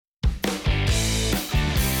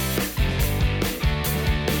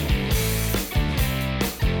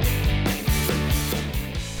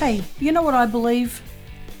Hey, you know what I believe?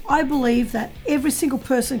 I believe that every single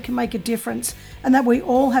person can make a difference and that we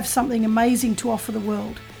all have something amazing to offer the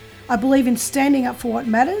world. I believe in standing up for what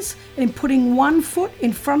matters and in putting one foot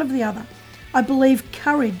in front of the other. I believe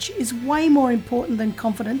courage is way more important than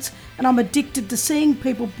confidence, and I'm addicted to seeing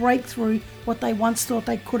people break through what they once thought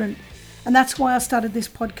they couldn't. And that's why I started this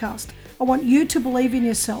podcast. I want you to believe in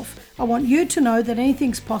yourself. I want you to know that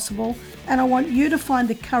anything's possible, and I want you to find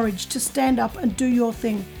the courage to stand up and do your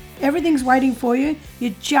thing. Everything's waiting for you.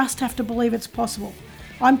 You just have to believe it's possible.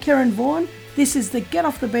 I'm Karen Vaughan. This is the Get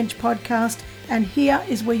Off the Bench podcast, and here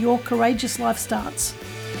is where your courageous life starts.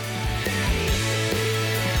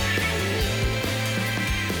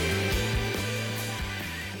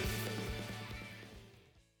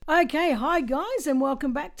 Okay, hi guys, and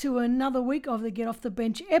welcome back to another week of the Get Off the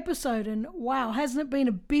Bench episode. And wow, hasn't it been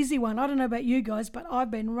a busy one? I don't know about you guys, but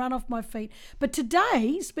I've been run off my feet. But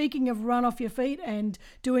today, speaking of run off your feet and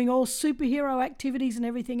doing all superhero activities and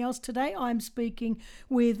everything else, today I'm speaking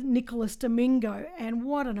with Nicholas Domingo, and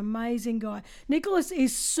what an amazing guy. Nicholas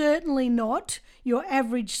is certainly not your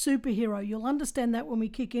average superhero. You'll understand that when we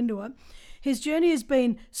kick into it. His journey has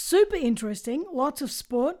been super interesting, lots of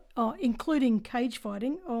sport, including cage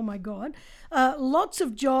fighting, oh my God, lots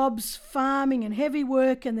of jobs, farming and heavy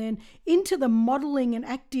work, and then into the modelling and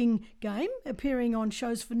acting game, appearing on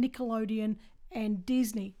shows for Nickelodeon and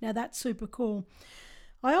Disney. Now that's super cool.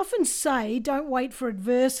 I often say don't wait for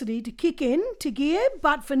adversity to kick into gear,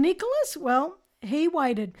 but for Nicholas, well, he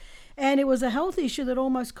waited. And it was a health issue that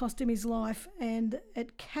almost cost him his life, and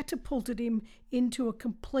it catapulted him into a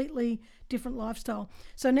completely different lifestyle.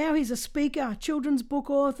 So now he's a speaker, children's book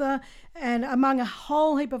author, and among a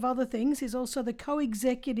whole heap of other things, he's also the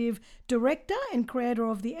co-executive director and creator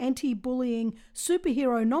of the anti-bullying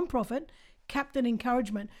superhero nonprofit, Captain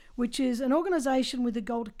Encouragement, which is an organisation with the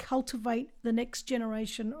goal to cultivate the next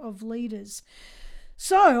generation of leaders.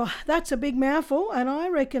 So that's a big mouthful, and I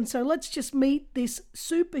reckon, so let's just meet this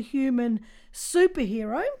superhuman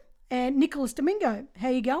superhero, and Nicholas Domingo. How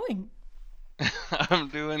you going? I'm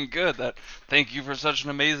doing good. Thank you for such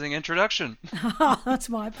an amazing introduction. Oh, that's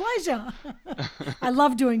my pleasure. I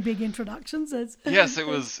love doing big introductions. Yes, it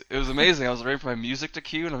was amazing. I was waiting for my music to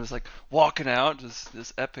cue, and I was like walking out, just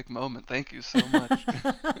this epic moment. Thank you so much.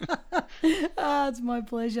 It's my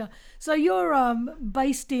pleasure. So you're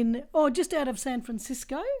based in, just out of San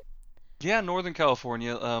Francisco? Yeah, Northern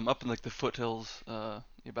California, up in like the foothills,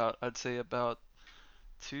 I'd say about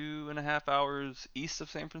 2.5 hours east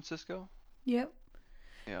of San Francisco. Yep.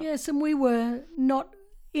 Yeah. Yes, and we were not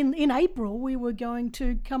in April. We were going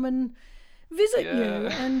to come and visit you,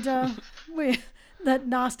 and that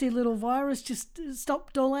nasty little virus just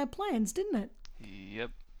stopped all our plans, didn't it? Yep.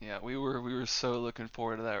 Yeah, we were so looking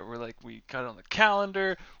forward to that. We're like, we got it on the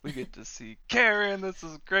calendar. We get to see Karen. This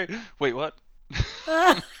is great. Wait, what?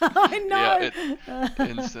 I know. Yeah,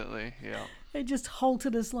 instantly. Yeah. It just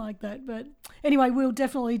halted us like that. But anyway, we'll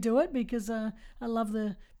definitely do it because I love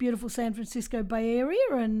the beautiful San Francisco Bay Area,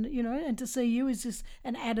 and and to see you is just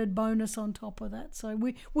an added bonus on top of that. So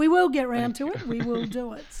we will get round to it. We will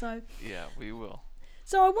do it. So yeah, we will.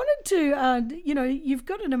 So I wanted to, you've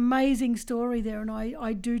got an amazing story there, and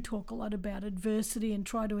I do talk a lot about adversity and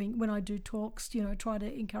when I do talks, try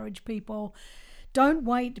to encourage people. Don't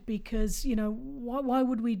wait because, why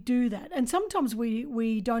would we do that? And sometimes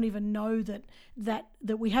we don't even know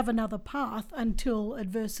that we have another path until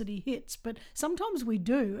adversity hits. But sometimes we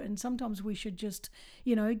do, and sometimes we should just,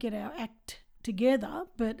 get our act together.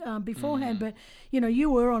 But beforehand, but, you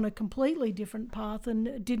were on a completely different path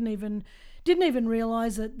and didn't even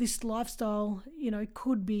realize that this lifestyle,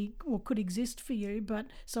 could exist for you. But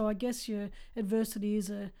so I guess your adversity is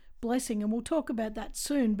a blessing, and we'll talk about that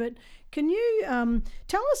soon. But can you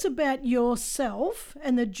tell us about yourself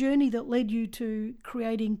and the journey that led you to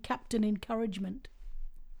creating Captain Encouragement?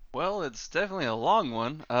 Well, it's definitely a long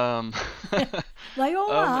one. They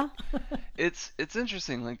all are. It's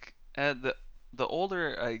interesting. Like the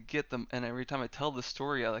older I get, and every time I tell the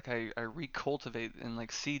story, I recultivate and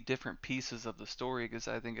like see different pieces of the story, because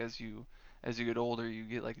I think as you get older, you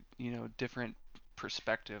get like different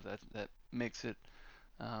perspective that makes it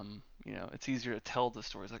it's easier to tell the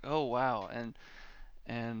stories. Like, oh wow, and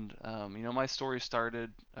my story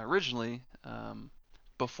started originally.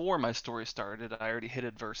 Before my story started, I already hit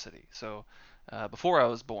adversity. So before I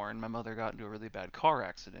was born, my mother got into a really bad car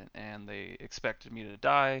accident, and they expected me to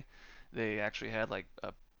die. They actually had like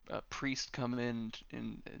a priest come in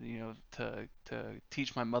and to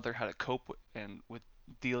teach my mother how to cope with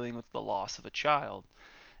dealing with the loss of a child.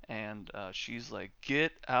 and she's like,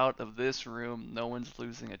 "Get out of this room. No one's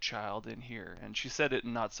losing a child in here." And she said it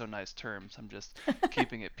in not so nice terms. I'm just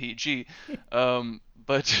keeping it PG.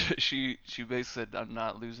 But she basically said, "I'm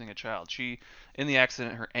not losing a child." She in the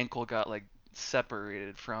accident, her ankle got like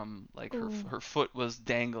separated from like Oh, her foot was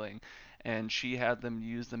dangling, and she had them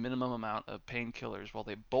use the minimum amount of painkillers while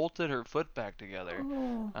they bolted her foot back together,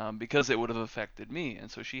 oh, because it would have affected me.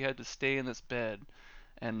 And so she had to stay in this bed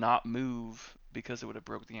and not move because it would have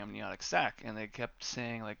broke the amniotic sac. And they kept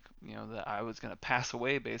saying like, that I was gonna pass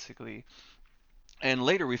away basically. And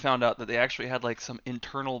later we found out that they actually had like some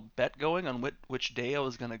internal bet going on which day I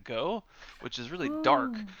was gonna go, which is really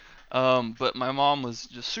dark. oh. But my mom was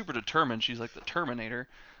just super determined. She's like the Terminator.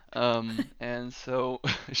 And so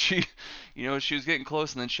she, she was getting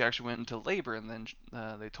close, and then she actually went into labor, and then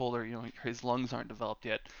they told her, his lungs aren't developed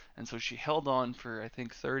yet, and so she held on for I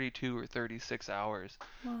think 32 or 36 hours,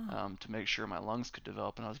 Wow. to make sure my lungs could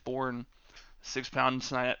develop. And I was born 6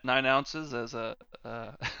 pounds 9 ounces as a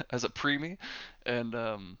as a preemie, and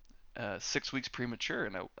 6 weeks premature.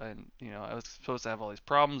 And I was supposed to have all these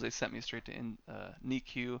problems. They sent me straight to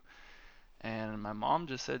NICU, and my mom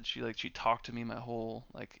just said she talked to me my whole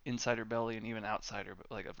like inside her belly and even outside her,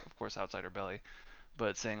 like of course outside her belly,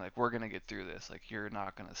 but saying like, we're gonna get through this, like you're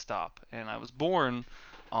not gonna stop. And I was born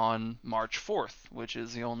on March 4th, which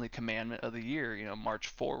is the only commandment of the year, march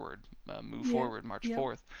forward, move Yep, forward, March yep.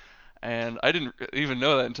 4th. And I didn't even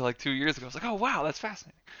know that until like 2 years ago. I was like, oh wow, that's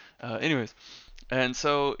fascinating. Anyways, and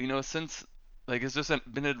so since like it's just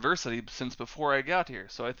been adversity since before I got here.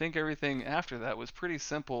 So I think everything after that was pretty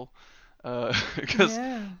simple, because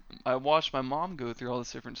Yeah. I watched my mom go through all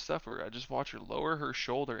this different stuff where I just watched her lower her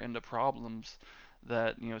shoulder into problems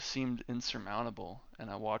that seemed insurmountable, and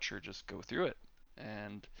I watched her just go through it.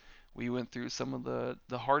 And we went through some of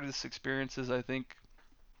the hardest experiences I think,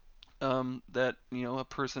 that a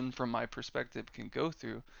person from my perspective can go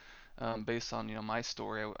through, based on my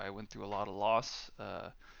story. I went through a lot of loss.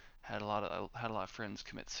 I had a lot of friends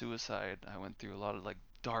commit suicide. I went through a lot of like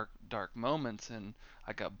dark moments, and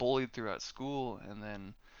I got bullied throughout school. And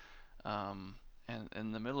then, and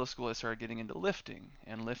in the middle of school, I started getting into lifting,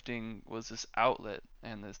 and lifting was this outlet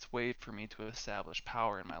and this way for me to establish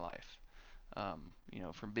power in my life.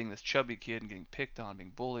 From being this chubby kid and getting picked on,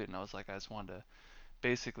 being bullied, and I was like, I just wanted to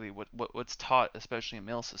basically what's taught, especially in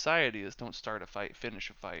male society, is don't start a fight, finish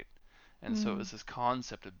a fight. And so it Mm, was this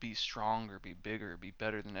concept of be stronger, be bigger, be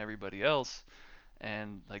better than everybody else,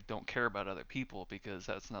 and like don't care about other people, because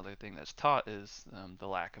that's another thing that's taught is, the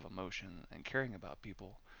lack of emotion and caring about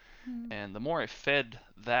people. mm, And the more I fed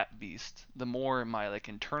that beast, the more my like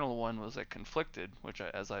internal one was like conflicted, which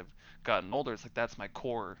as I've gotten older, it's like that's my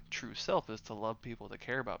core true self, is to love people, to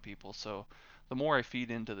care about people. So the more I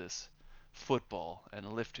feed into this football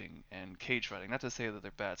and lifting and cage fighting, not to say that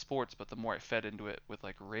they're bad sports, but the more I fed into it with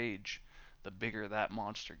like rage, the bigger that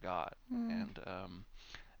monster got. mm,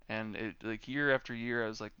 And it like year after year I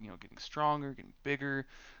was like, getting stronger, getting bigger,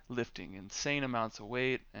 lifting insane amounts of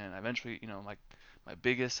weight. And eventually, like my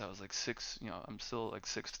biggest, I was like I'm still like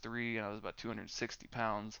 6'3", and I was about 260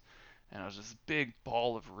 pounds, and I was this big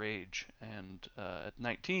ball of rage. And at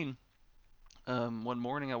 19, one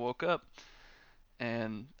morning I woke up,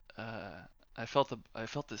 and I felt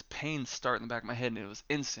this pain start in the back of my head, and it was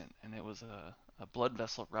instant, and it was a blood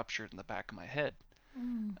vessel ruptured in the back of my head.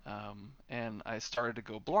 mm. And I started to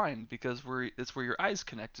go blind, because it's where your eyes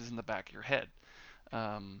connect, is in the back of your head.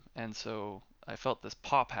 And so I felt this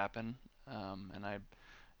pop happen, and I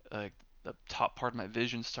like the top part of my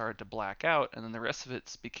vision started to black out, and then the rest of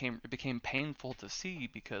it became painful to see,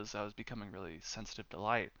 because I was becoming really sensitive to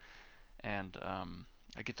light. And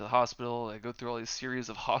I get to the hospital. I go through all these series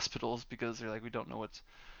of hospitals, because they're like, we don't know what's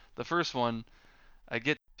the first one. I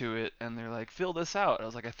get to it, and they're like, fill this out. I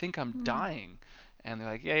was like, I think I'm Mm. dying. And they're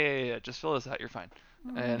like, yeah, just fill this out, you're fine.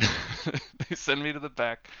 And Oh, they send me to the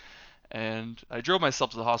back, and I drove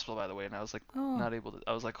myself to the hospital, by the way, and I was like oh, not able to.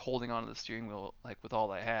 I was like holding onto the steering wheel like with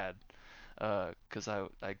all I had, because I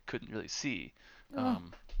couldn't really see. oh.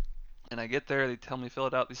 Um, and I get there, they tell me fill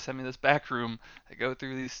it out, they send me this back room. I go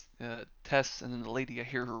through these tests, and then the lady, I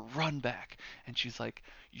hear her run back, and she's like,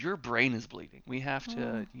 "Your brain is bleeding. We have Oh,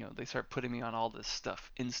 to." They start putting me on all this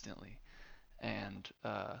stuff instantly, and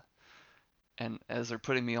as they're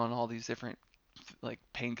putting me on all these different like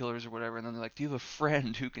painkillers or whatever, and then they're like, "Do you have a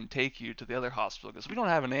friend who can take you to the other hospital?" Because we don't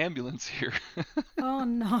have an ambulance here. oh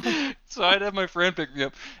no. So I'd have my friend pick me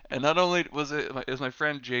up, and not only was my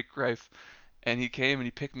friend Jake Reif, and he came and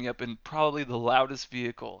he picked me up in probably the loudest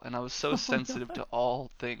vehicle, and I was so Oh no. sensitive to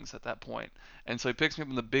all things at that point. And so he picks me up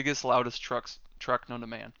in the biggest, loudest truck known to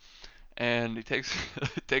man, And he takes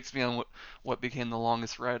takes me on what became the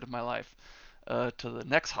longest ride of my life, to the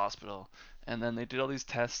next hospital. And then they did all these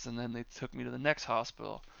tests, and then they took me to the next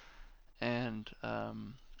hospital. And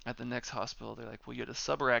at the next hospital, they're like, "Well, you had a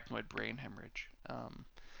subarachnoid brain hemorrhage."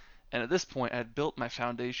 And at this point, I had built my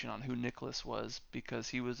foundation on who Nicholas was, because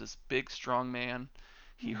he was this big, strong man.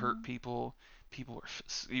 He hurt Mm. people. People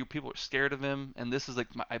were scared of him, and this is like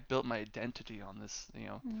I built my identity on this,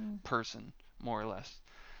 Mm. person, more or less.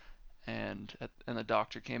 And the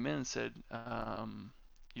doctor came in and said,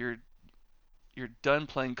 "You're you're done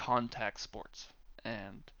playing contact sports."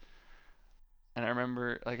 And I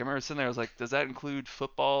remember sitting there. I was like, "Does that include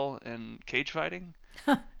football and cage fighting?"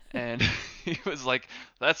 And he was like,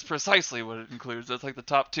 "That's precisely what it includes. That's like the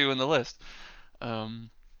top two in the list." Um,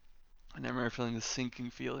 and I remember feeling this sinking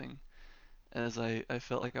feeling as I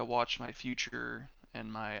felt like I watched my future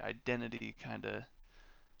and my identity kind of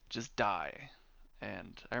just die.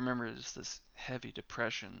 And I remember just this heavy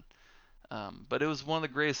depression. But it was one of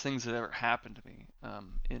the greatest things that ever happened to me.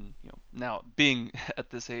 In now being at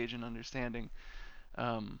this age and understanding,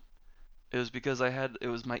 um, it was because it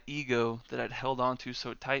was my ego that I'd held on to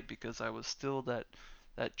so tight, because I was still that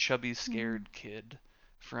chubby, Mm. scared kid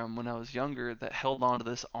from when I was younger that held on to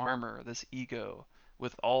this armor, this ego,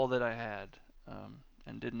 with all that I had,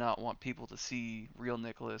 and did not want people to see real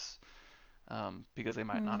Nicholas, because they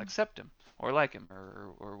might not Mm. accept him or like him,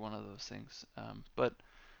 or one of those things. But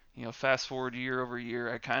fast forward year over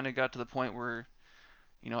year, I kind of got to the point where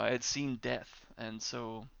I had seen death, and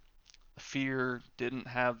so fear didn't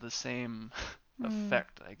have the same Mm.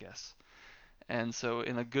 effect, I guess. And so,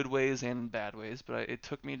 in the good ways and in bad ways, but it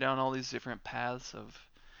took me down all these different paths of,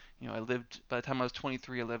 I lived, by the time I was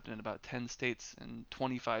 23, I lived in about 10 states and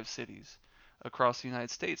 25 cities across the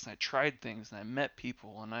United States, and I tried things, and I met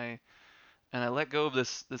people, and I let go of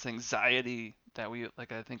this anxiety that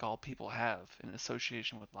I think all people have in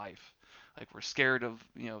association with life. Like, we're scared of,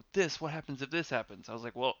 what happens if this happens? I was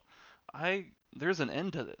like, well, I there's an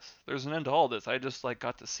end to this. There's an end to all this. I just like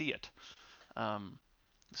got to see it. Um,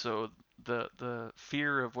 so the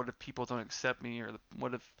fear of what if people don't accept me, or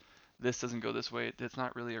what if this doesn't go this way, it's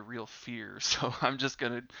not really a real fear. So I'm just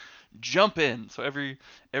gonna jump in. So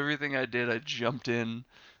everything I did, I jumped in,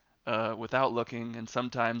 without looking, and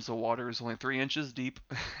sometimes the water is only 3 inches deep,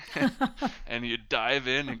 and you dive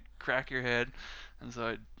in and crack your head. And so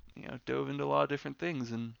I, dove into a lot of different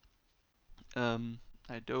things, and um,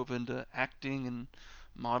 I dove into acting and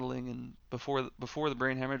modeling, and before the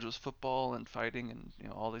brain hemorrhage was football and fighting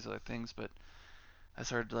and all these other things. But I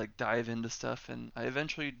started to like dive into stuff, and I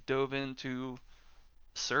eventually dove into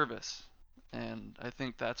service, and I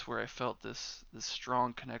think that's where I felt this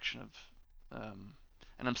strong connection of,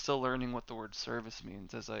 and I'm still learning what the word service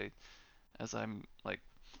means as I'm like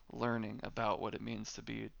learning about what it means to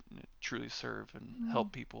be truly serve and Mm.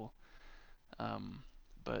 help people. Um,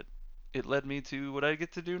 but it led me to what I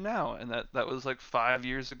get to do now, and that was like 5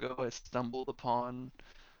 years ago. I stumbled upon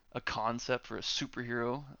a concept for a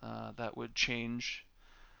superhero, that would change,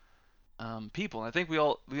 people. And I think we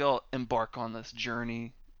all embark on this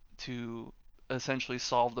journey to essentially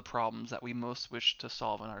solve the problems that we most wish to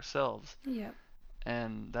solve in ourselves. Yeah.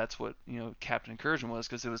 And that's what Captain Encouragement was,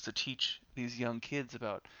 because it was to teach these young kids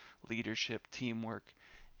about leadership, teamwork,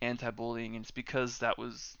 anti-bullying. And it's because that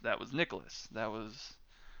was Nicholas. That was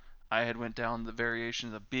I had went down the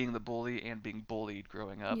variations of being the bully and being bullied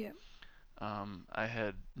growing up. Yeah. I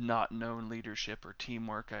had not known leadership or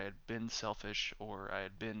teamwork. I had been selfish, or I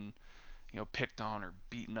had been picked on or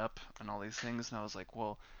beaten up and all these things. And I was like,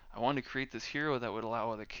 well, I wanted to create this hero that would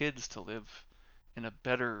allow other kids to live in a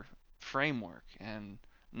better framework and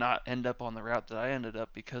not end up on the route that I ended up,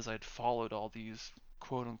 because I'd followed all these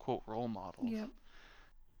quote unquote role models. Yeah.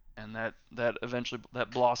 And that eventually that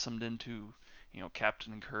blossomed into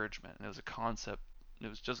Captain Encouragement. And it was a concept. It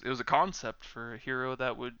was a concept for a hero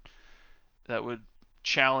that would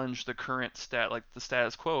challenge the current like the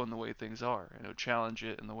status quo in the way things are, and it would challenge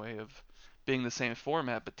it in the way of being the same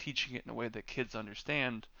format, but teaching it in a way that kids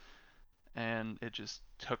understand. And it just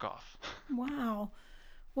took off. Wow.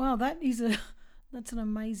 Wow, that's an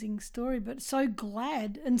amazing story, but so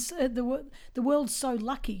glad, and the world's so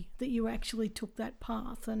lucky that you actually took that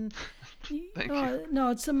path. And Thank you. oh, no,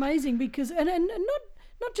 it's amazing because and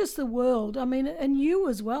not just the world. I mean, and you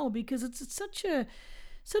as well, because it's such a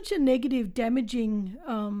negative, damaging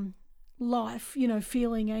life.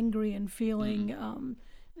 Feeling angry and Mm, feeling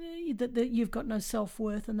that you've got no self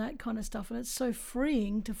worth and that kind of stuff. And it's so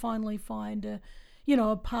freeing to finally find a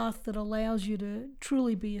path that allows you to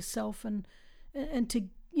truly be yourself and to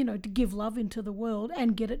to give love into the world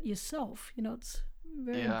and get it yourself. It's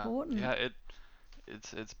very yeah, yeah. important.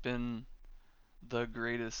 it's been the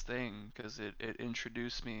greatest thing because it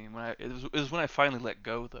introduced me when it was when I finally let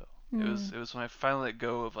go though. Mm. It was when I finally let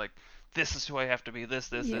go of like this is who I have to be,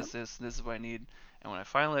 Yep. this is what I need. And when I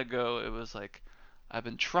finally let go, it was like I've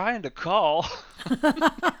been trying to call.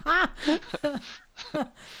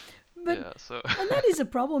 But Yeah, so and that is a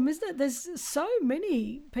problem, isn't it? There's so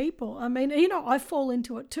many people. I mean, I fall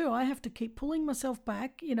into it too. I have to keep pulling myself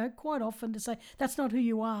back, quite often to say, that's not who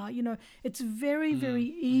you are. It's very, very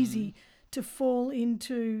mm, easy to fall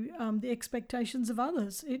into the expectations of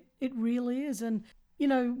others. It really is. And,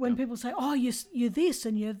 when yeah. people say, oh, you're this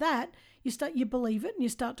and you're that, you believe it and you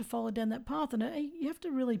start to follow down that path. And you have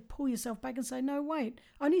to really pull yourself back and say, no, wait,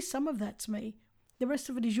 only some of that's me. The rest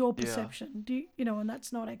of it is your Yeah, perception. And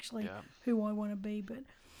that's not actually yeah, who I want to be. But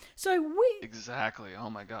so we, exactly. Oh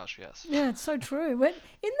my gosh, yes. yeah, it's so true. But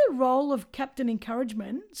in the role of Captain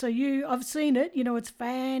Encouragement, so I've seen it. It's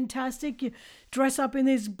fantastic. You dress up in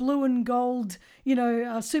this blue and gold,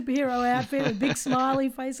 superhero outfit with a big smiley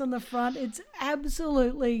face on the front. It's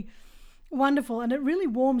absolutely wonderful, and it really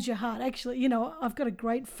warms your heart. Actually, I've got a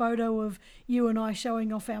great photo of you and I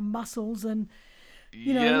showing off our muscles, and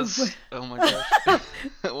you know, Yes. Oh my gosh.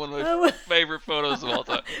 One of my uh, favorite photos of all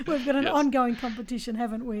time. we've got an Yes. ongoing competition,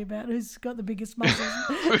 haven't we, about who's got the biggest muscles?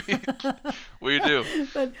 we, we do.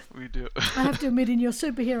 But We do. I have to admit, in your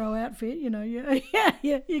superhero outfit,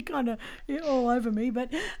 you kind of you're all over me.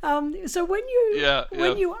 But so Yeah,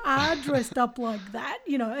 when yeah. you are dressed up like that,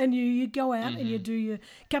 and you go out and you hmm do your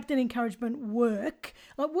Captain Encouragement work,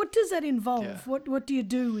 like what does that Yeah. involve? What do you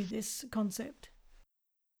do with this concept?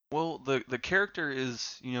 Well, the character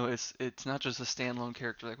is, it's not just a standalone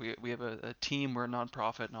character. Like we have a team, we're a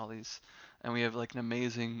nonprofit and all these, and we have like an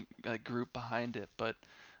amazing like group behind it. But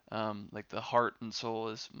like the heart and soul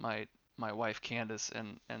is my wife Candace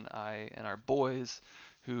and I and our boys,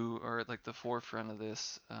 who are at like the forefront of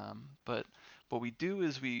this. But what we do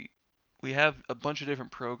is we have a bunch of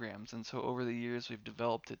different programs, and so over the years we've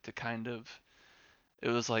developed it to kind of it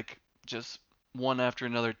was like just one after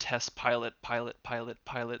another test pilot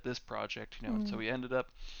this project. And so Mm, we ended up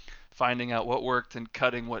finding out what worked and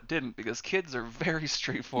cutting what didn't because kids are very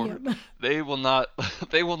straightforward. yep. They will not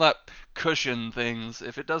they will not cushion things.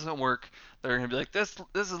 If it doesn't work, they're gonna be like this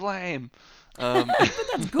is lame. But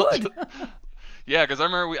that's good. Yeah, because I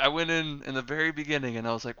remember I went in the very beginning and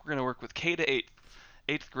I was like, we're gonna work with K to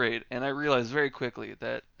eighth grade, and I realized very quickly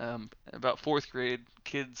that about fourth grade,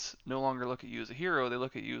 kids no longer look at you as a hero; they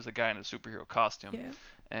look at you as a guy in a superhero costume. Yeah.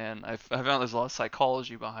 And I found there's a lot of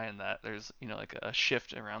psychology behind that. There's like a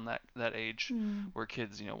shift around that age Mm, where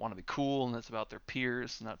kids want to be cool, and it's about their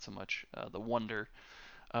peers, not so much the wonder.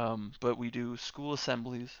 But we do school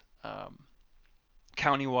assemblies.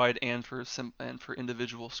 Countywide and for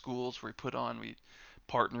individual schools where we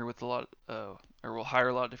partner with a lot or we'll hire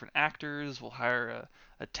a lot of different actors. We'll hire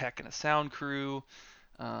a tech and a sound crew.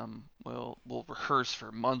 We'll rehearse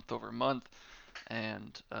for month over month,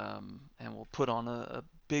 and we'll put on a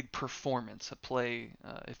big performance, a play,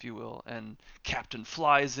 if you will. And Captain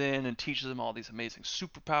flies in and teaches them all these amazing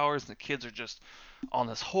superpowers, and the kids are just on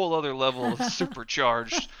this whole other level of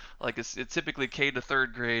supercharged. Like it's typically K to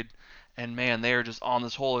third grade, and man, they are just on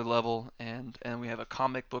this whole other level. And we have a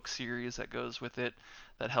comic book series that goes with it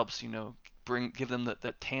that helps give them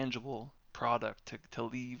that tangible product to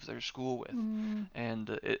leave their school with, mm, and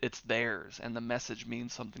it's theirs, and the message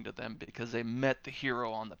means something to them because they met the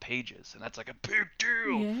hero on the pages, and that's like a big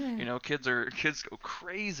deal. yeah. Kids go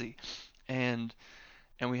crazy, and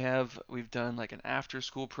we've done like an after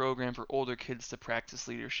school program for older kids to practice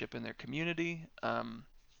leadership in their community.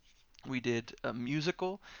 We did a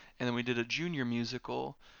musical, and then we did a junior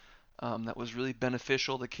musical that was really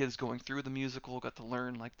beneficial. The kids going through the musical got to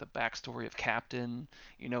learn like the backstory of Captain,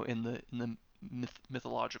 in the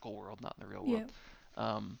mythological world, not in the real world. Yeah.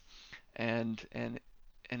 Um, and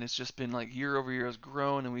it's just been like year over year has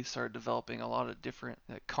grown, and we started developing a lot of different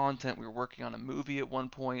content. We were working on a movie at one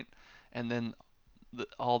point, and then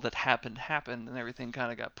all that happened, and everything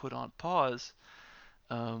kind of got put on pause.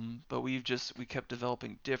 But we kept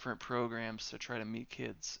developing different programs to try to meet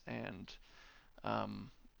kids, and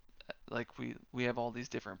um, like we have all these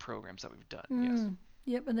different programs that we've done. Yes. Mm,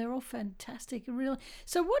 yep, and they're all fantastic. Really.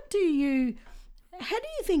 So, how do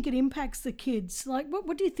you think it impacts the kids? Like,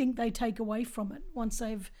 what do you think they take away from it once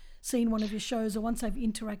they've seen one of your shows or once they've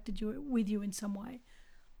with you in some way?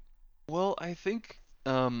 Well, I think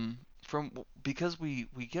from because we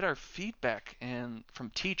get our feedback and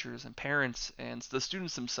from teachers and parents and the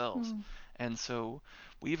students themselves, Mm, and so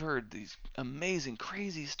we've heard these amazing,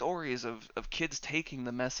 crazy stories of kids taking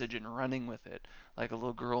the message and running with it. Like a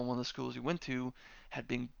little girl in one of the schools we went to had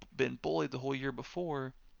been bullied the whole year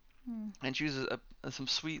before, and she was some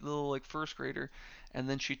sweet little like first grader, and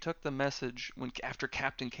then she took the message when after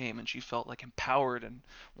Captain came, and she felt like empowered and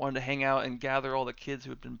wanted to hang out and gather all the kids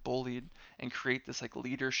who had been bullied and create this like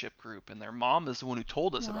leadership group. And their mom is the one who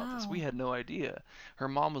told us about this. Wow. We had no idea. Her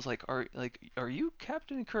mom was like, are you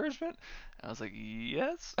Captain Encouragement? And I was like,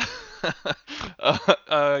 yes.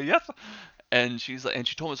 Yes. And she's like, and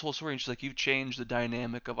she told me this whole story, and she's like, you've changed the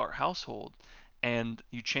dynamic of our household, and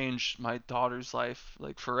you changed my daughter's life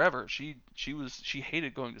like forever. She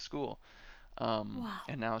hated going to school, Wow.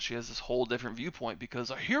 and now she has this whole different viewpoint because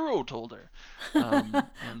a hero told her. And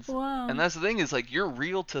Wow. that's the thing, is like, you're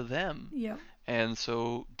real to them, Yeah. and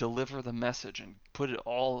so deliver the message and put it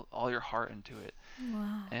all your heart into it.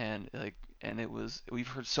 Wow. And like, and it was, we've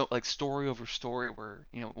heard so like story over story where,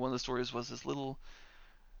 one of the stories was this little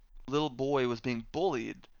boy was being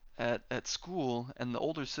bullied at school, and the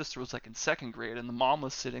older sister was like in second grade, and the mom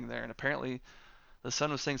was sitting there, and apparently the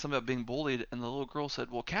son was saying something about being bullied, and the little girl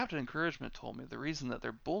said, well, Captain Encouragement told me the reason that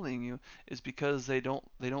they're bullying you is because they don't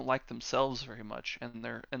like themselves very much, and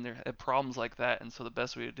they have problems like that, and so the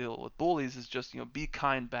best way to deal with bullies is just be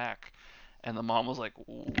kind back. And the mom was like,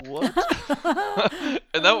 what?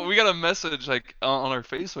 And that we got a message like on our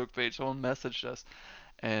Facebook page. Someone messaged us,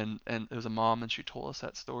 and it was a mom, and she told us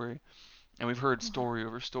that story. And we've heard story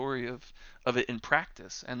over story of it in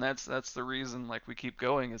practice, and that's the reason like we keep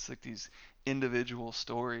going. It's like these individual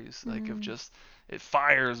stories, like of just, it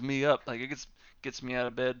fires me up, like it gets me out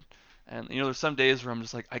of bed. And there's some days where I'm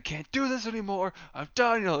just like, I can't do this anymore, I'm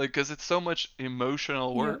done, like, because it's so much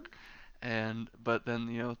emotional Yeah. work. But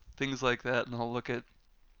then things like that, and I'll look at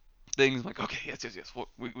things like, okay, yes,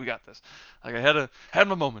 we got this. Like, I had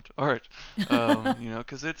my moment. All right,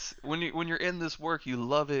 because it's when you're in this work, you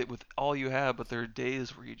love it with all you have, but there are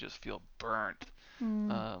days where you just feel burnt.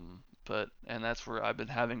 And that's where I've been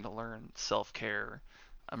having to learn self-care.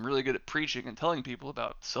 I'm really good at preaching and telling people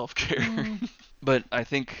about self-care, but I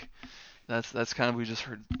think that's kind of, we just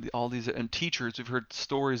heard all these, and teachers, we've heard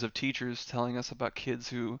stories of teachers telling us about kids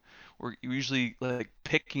who were usually like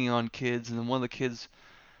picking on kids, and then one of the kids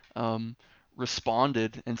um,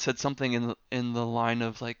 responded and said something in the line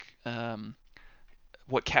of like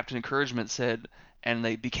what Captain Encouragement said, and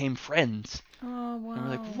they became friends. Oh, wow. And we're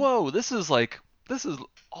like, whoa, this is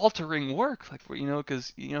altering work, like,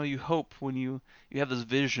 because you hope when you have this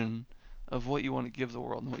vision of what you want to give the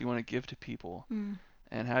world and what you want to give to people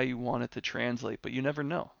and how you want it to translate, but you never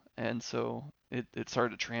know. And so it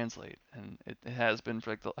started to translate, and it has been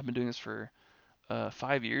for I've been doing this for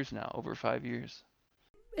 5 years now, over 5 years.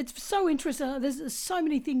 It's so interesting. There's so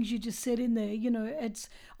many things you just said in there.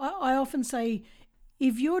 I often say,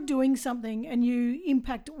 if you're doing something and you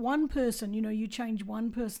impact one person, you change one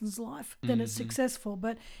person's life, then it's successful.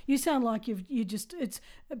 But you sound like it's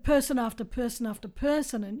person after person after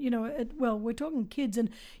person. And, we're talking kids, and,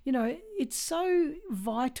 it's so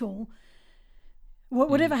vital.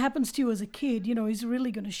 Whatever happens to you as a kid, is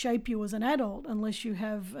really going to shape you as an adult, unless you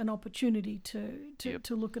have an opportunity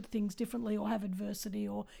to look at things differently, or have adversity,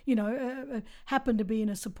 or happen to be in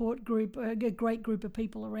a support group, a great group of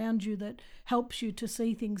people around you that helps you to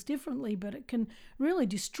see things differently. But it can really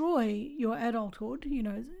destroy your adulthood.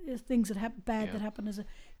 Things that that happen as a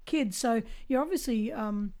kid. So you're obviously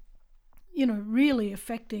really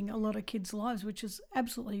affecting a lot of kids' lives, which is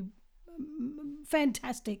absolutely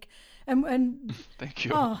fantastic. And Thank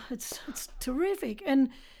you. Oh, it's terrific, and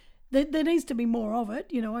there needs to be more of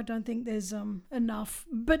it. I don't think there's enough,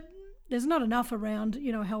 but there's not enough around.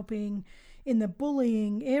 Helping in the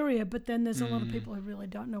bullying area, but then there's a lot of people who really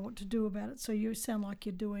don't know what to do about it. So you sound like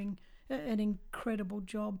you're doing an incredible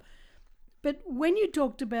job. But when you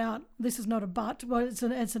talked about, this is not a but, it's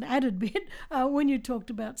an added bit. When you talked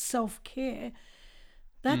about self-care,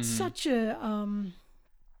 that's such a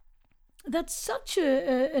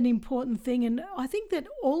an important thing, and I think that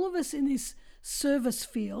all of us in this service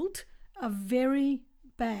field are very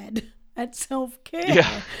bad at self-care.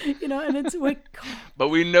 Yeah. And But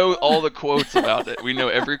we know all the quotes about it. We know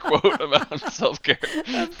every quote about self-care.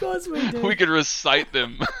 Of course we do. We could recite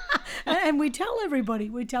them. And we tell everybody,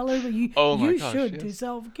 you, Oh my you gosh, should yes. do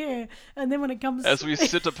self-care. And then when it comes As we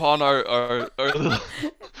sit upon our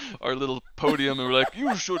little podium, and we're like,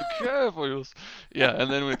 you should care for yours. Yeah,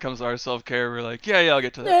 and then when it comes to our self-care, we're like, yeah, I'll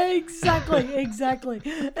get to that. Exactly.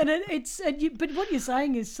 And but what you're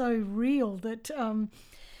saying is so real that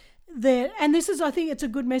and this is, I think it's a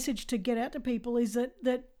good message to get out to people, is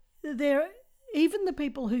that there even the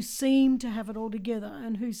people who seem to have it all together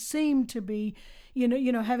and who seem to be,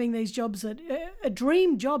 having these jobs that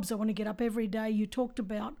dream jobs. I want to get up every day. You talked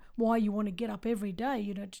about why you want to get up every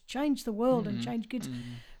day, to change the world and change kids.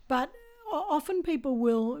 But often people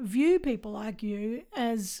will view people like you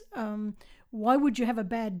as, why would you have a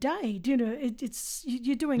bad day? It's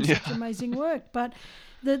you're doing such amazing work, but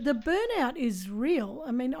the burnout is real.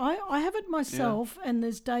 I mean, I have it myself, and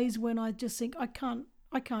there's days when I just think I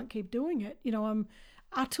can't keep doing it. I'm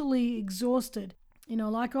utterly exhausted.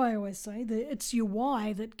 Like I always say, it's your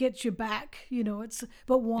why that gets you back.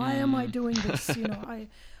 But why am I doing this?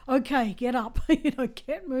 Okay, get up.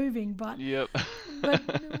 Get moving. But Yep.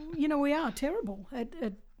 we are terrible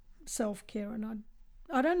at self-care, and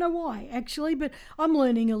I don't know why, actually, but I'm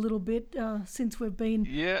learning a little bit since we've been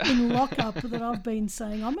in lockup that I've been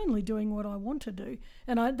saying I'm only doing what I want to do.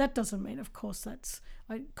 And that doesn't mean, of course,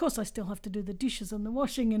 I still have to do the dishes and the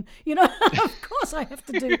washing and, of course I have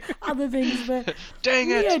to do other things. But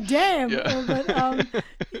Dang it! Yeah, damn. Yeah.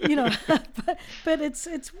 But it's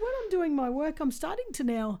when I'm doing my work, I'm starting to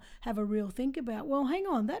now have a real think about, well, hang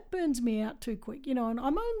on, that burns me out too quick, and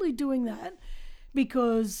I'm only doing that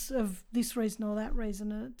because of this reason or that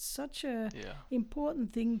reason. And it's such a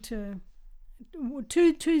important thing to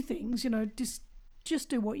two things, just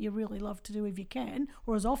do what you really love to do if you can,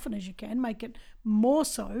 or as often as you can. Make it more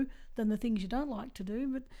so than the things you don't like to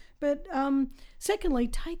do. But secondly,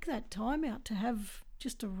 take that time out to have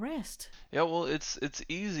just a rest. Yeah, well, it's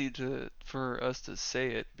easy for us to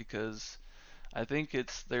say it because I think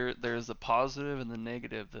it's there's the positive and the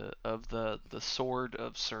negative of the sword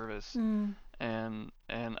of service. And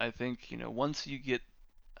I think, once you get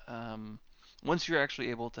once you're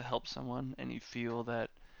actually able to help someone and you feel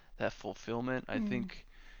that fulfillment, I think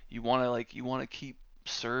you want to keep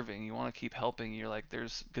serving, you want to keep helping. You're like,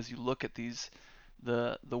 because you look at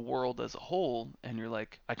the world as a whole and you're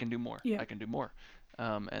like, I can do more. I can do more.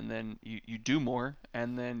 And then you do more,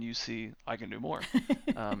 and then you see I can do more.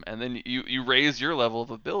 And then you raise your level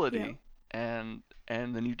of ability, and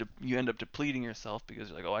then you end up depleting yourself because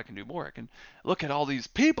you're like, oh, I can do more. I can look at all these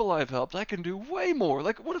people I've helped. I can do way more.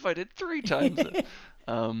 Like, what if I did 3 times it?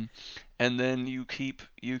 And then you keep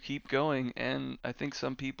going, and I think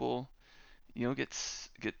some people, get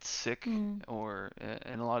sick or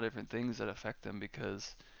and a lot of different things that affect them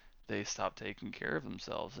because they stop taking care of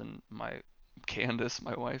themselves. And Candace,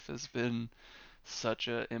 my wife, has been such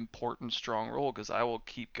an important, strong role because I will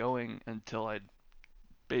keep going until I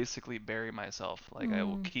basically bury myself. Like, I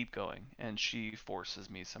will keep going, and she forces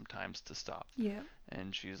me sometimes to stop.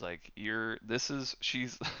 And she's like,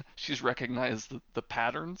 she's recognized the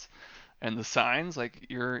patterns and the signs. Like,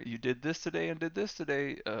 you did this today and did this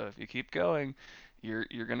today. If you keep going,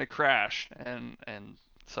 you're gonna crash. And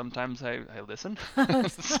sometimes I listen.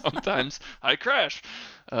 Sometimes I crash.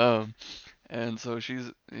 And so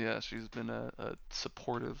she's been a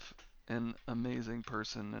supportive and amazing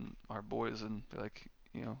person, and our boys, and like,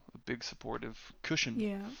 a big supportive cushion.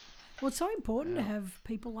 Yeah. Well, it's so important to have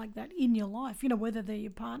people like that in your life, whether they're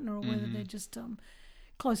your partner or whether they're just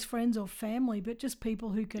close friends or family, but just people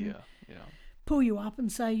who can pull you up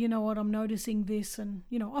and say, you know what, I'm noticing this. And,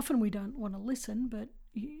 often we don't want to listen, but,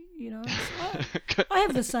 I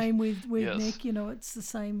have the same with Nick, it's the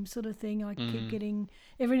same sort of thing. I keep getting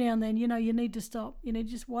every now and then, you need to stop,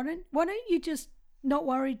 just why don't you just not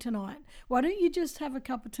worry tonight? Why don't you just have a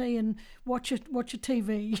cup of tea and watch a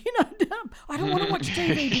TV? I don't want to watch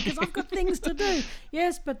TV because I've got things to do.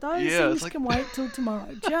 Yes, but those things can wait till tomorrow.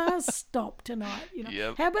 Just stop tonight.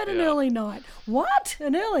 How about an early night? What?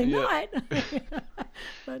 An early night?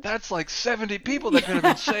 But, that's like 70 people that could have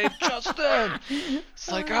been saved just then.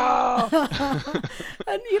 It's like, and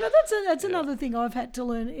that's another thing I've had to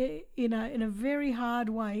learn in a very hard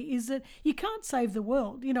way, is that you can't save the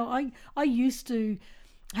world. I used to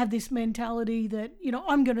have this mentality that,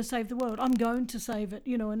 I'm going to save the world, I'm going to save it,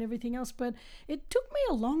 and everything else. But it took me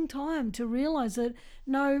a long time to realize that,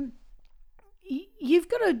 no, you've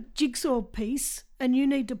got a jigsaw piece and you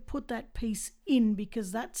need to put that piece in,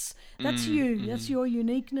 because that's you, that's your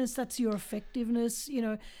uniqueness, that's your effectiveness,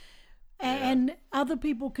 and other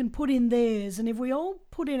people can put in theirs. And if we all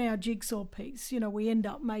put in our jigsaw piece, we end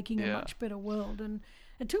up making a much better world. And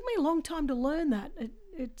it took me a long time to learn that.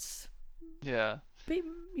 It's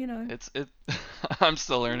I'm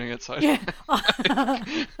still learning it, so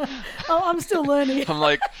I'm still learning. I'm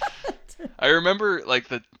like, I remember like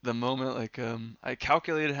the moment, like I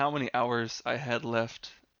calculated how many hours I had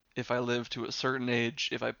left if I lived to a certain age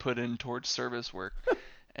if I put in towards service work,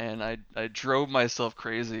 and I drove myself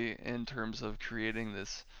crazy in terms of creating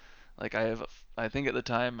this. Like, I think at the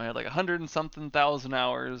time I had like 100 and something thousand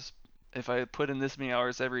hours if I put in this many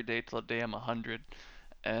hours every day till the day I'm 100,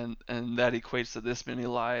 and that equates to this many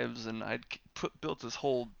lives, and I'd built this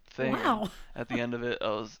whole thing, and Wow. at the end of it, I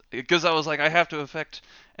was like, I have to affect,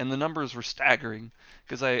 and the numbers were staggering,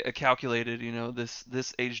 because I calculated,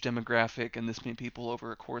 this age demographic and this many people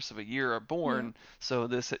over a course of a year are Yeah. born, so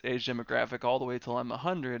this age demographic all the way till I'm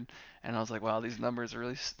 100, and I was like, wow, these numbers are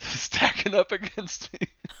really stacking up against me.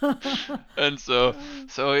 And so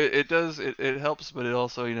it does, it helps, but it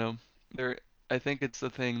also, there, I think it's the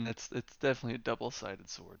thing it's definitely a double-sided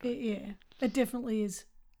sword, right? Yeah, it definitely is.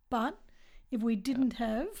 But if we Yeah. didn't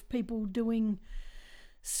have people doing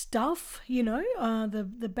stuff,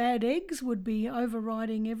 the bad eggs would be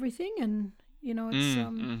overriding everything, and it's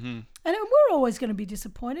Mm-hmm. and we're always going to be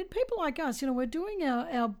disappointed. People like us, we're doing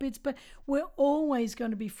our bits, but we're always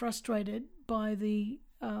going to be frustrated by the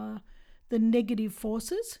negative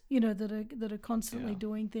forces, that are constantly Yeah.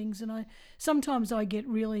 doing things. And sometimes I get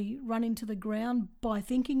really run into the ground by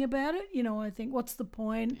thinking about it. I think, what's the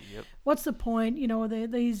point? Yep. What's the point?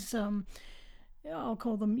 These I'll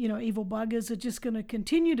call them, evil buggers are just going to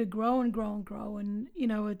continue to grow and grow and grow, and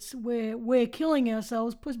it's we're killing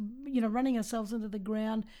ourselves, running ourselves into the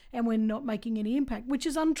ground, and we're not making any impact, which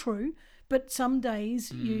is untrue. But some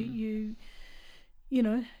days Mm.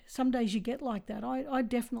 some days you get like that. I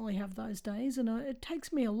definitely have those days, and it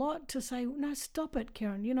takes me a lot to say, no, stop it,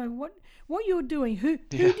 Karen. What you're doing. Who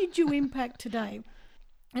Yeah. did you impact today?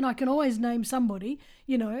 And I can always name somebody,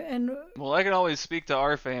 and Well, I can always speak to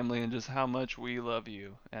our family and just how much we love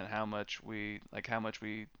you and how much we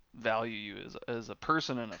value you as a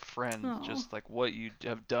person and a friend, oh, just like what you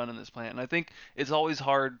have done in this planet. And I think it's always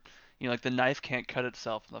hard, like the knife can't cut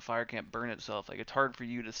itself and the fire can't burn itself. Like it's hard for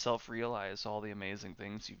you to self-realize all the amazing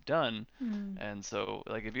things you've done. mm. And so,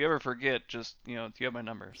 like if you ever forget, just, you have my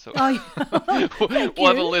number. So Oh, yeah. Thank we'll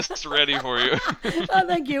have a you. list ready for you. Oh,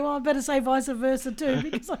 thank you. Well, I better say vice versa too,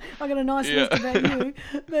 because I got a nice list about Yeah. you.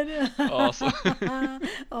 But Awesome.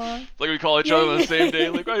 oh, Like we call each yeah, other on the yeah, same day.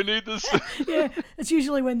 Like I need this. yeah. It's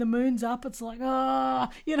usually when the moon's up. It's like, Uh,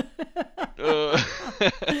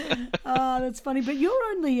 Oh, that's funny. But you're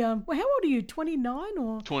only well, how old are you? 29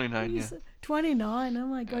 or what 29, do you yeah. say? 29. Oh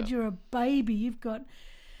my Yeah. God, you're a baby. You've got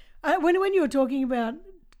when you were talking about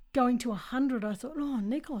going to 100, I thought, oh,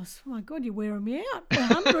 Nicholas, oh my God, you're wearing me out.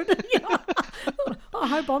 100, I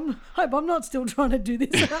hope I'm not still trying to do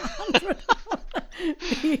this at 100.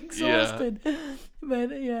 Be Yeah. exhausted.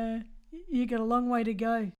 But yeah, you got a long way to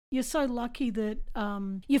go. You're so lucky that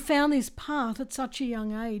you found this path at such a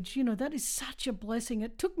young age. That is such a blessing.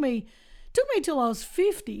 It took me till I was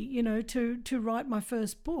 50, to write my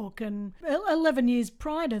first book. And 11 years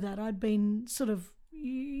prior to that, I'd been sort of,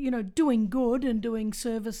 doing good and doing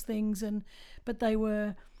service things, but they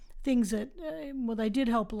were things that, well, they did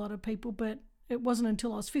help a lot of people, but it wasn't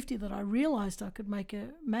until I was 50 that I realised I could make a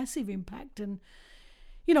massive impact. And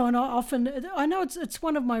and I know it's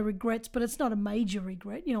one of my regrets, but it's not a major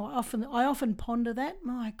regret. I often ponder that.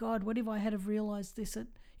 My God, what if I had have realised this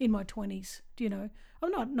in my 20s?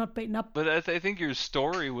 I'm not beaten up. But I think your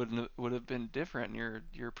story would have been different.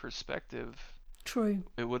 Your perspective, True.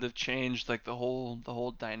 it would have changed like the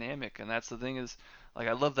whole dynamic. And that's the thing is, like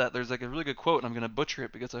I love that. There's like a really good quote, and I'm gonna butcher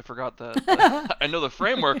it because I forgot I know the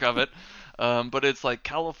framework of it. But it's like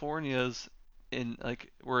California's in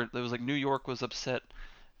like where it was like New York was upset,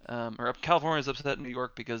 or California's upset New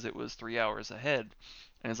York because it was 3 hours ahead.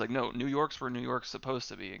 And it's like, no, New York's where New York's supposed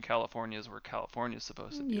to be, and California's where California's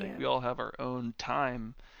supposed to be. Like, Yeah. we all have our own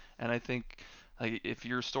time, and I think, like, if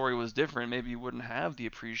your story was different, maybe you wouldn't have the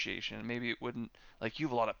appreciation. Maybe it wouldn't, like, you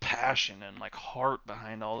have a lot of passion and, like, heart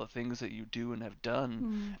behind all the things that you do and have done,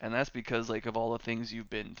 Mm. and that's because, like, of all the things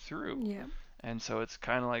you've been through. Yeah. And so it's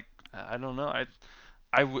kind of like, I don't know,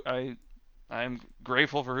 I'm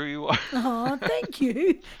grateful for who you are. Oh, thank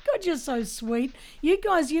you. God, you're so sweet. You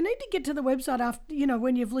guys, you need to get to the website after,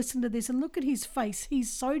 when you've listened to this and look at his face.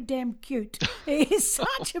 He's so damn cute. He's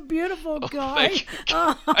such a beautiful guy. Thank you.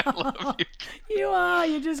 I love you. You are.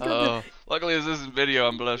 You just got Oh, luckily this isn't video.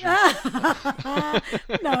 I'm blushing.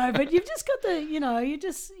 No, but you've just got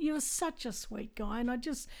you're such a sweet guy, and I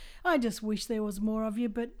just wish there was more of you.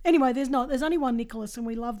 But anyway, there's not. There's only one Nicholas, and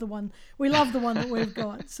we love the one that we've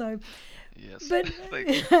got. So, Yes. but Thank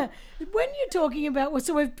you. when you're talking about, well,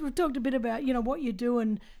 so we've talked a bit about what you do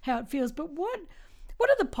and how it feels, but what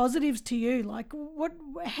are the positives to you? Like,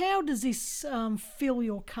 how does this fill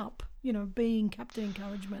your cup? Being Captain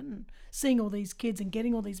Encouragement and seeing all these kids and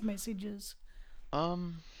getting all these messages.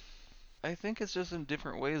 Um, I think it's just in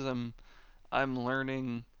different ways. I'm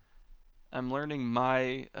learning. I'm learning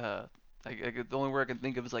my the only word I can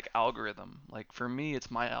think of is like algorithm. Like for me,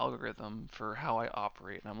 it's my algorithm for how I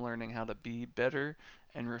operate, and I'm learning how to be better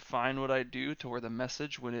and refine what I do to where the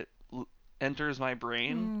message, when it enters my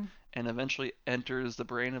brain Mm. and eventually enters the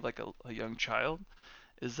brain of like a young child,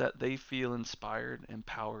 is that they feel inspired,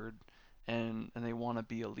 empowered, and they want to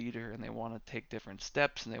be a leader, and they want to take different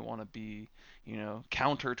steps, and they want to be,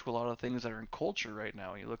 counter to a lot of things that are in culture right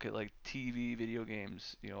now. You look at like TV, video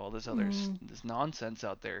games, all this other Mm. this nonsense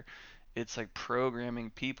out there. It's like programming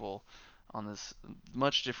people on this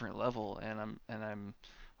much different level, and I'm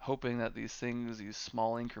hoping that these things, these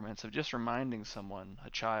small increments of just reminding someone, a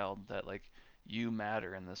child, that like you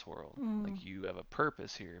matter in this world. Mm. Like you have a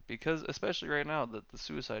purpose here. Because especially right now that the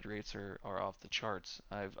suicide rates are off the charts.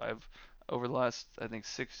 I've over the last, I think,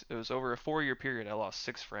 it was over a 4-year period, I lost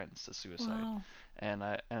 6 friends to suicide. Wow. And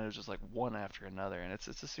it was just like one after another, and it's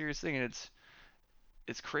a serious thing, and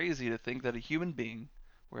it's crazy to think that a human being,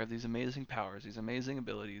 we have these amazing powers, these amazing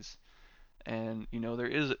abilities, and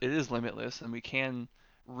it is limitless, and we can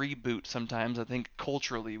reboot sometimes. I think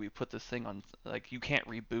culturally we put this thing on, like, you can't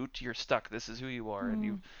reboot, you're stuck, this is who you are, and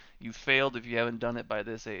Mm. you failed if you haven't done it by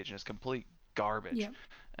this age, and it's complete garbage. Yep.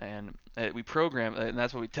 And we program, and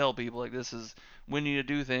that's what we tell people, like, this is when you need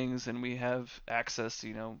to do things, and we have access,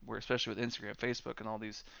 we're, especially with Instagram, Facebook, and all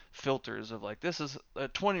these filters of like, this is a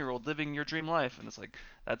 20-year-old living your dream life, and it's like,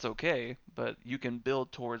 that's okay, but you can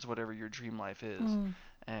build towards whatever your dream life is. Mm.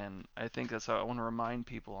 And I think that's how I want to remind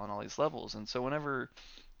people on all these levels. And so whenever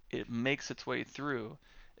it makes its way through,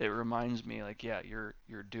 it reminds me, like, yeah,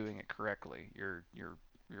 you're doing it correctly. You're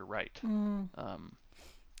right. Mm. Um,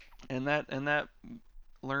 and that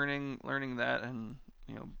learning that, and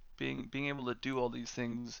being able to do all these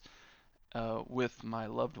things with my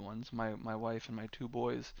loved ones, my wife and my 2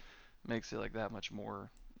 boys, makes it like that much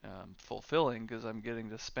more fulfilling, because I'm getting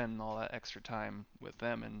to spend all that extra time with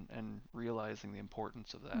them, and realizing the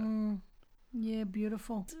importance of that. Mm. Yeah,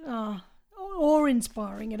 beautiful.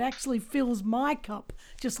 Awe-inspiring. It actually fills my cup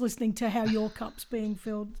just listening to how your cup's being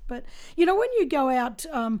filled. But when you go out,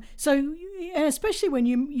 and especially when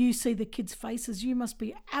you see the kids' faces, you must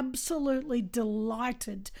be absolutely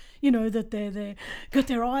delighted. That they're there, got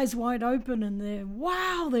their eyes wide open, and they're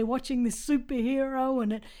watching this superhero,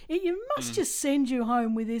 and it must just send you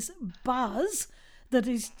home with this buzz that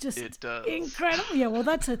is just It does. incredible. Yeah, well,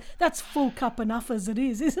 that's full cup enough as it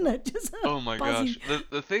is, isn't it? Just Oh my buzzing. gosh.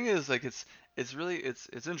 The thing is, like, it's really it's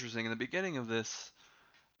interesting. In the beginning of this,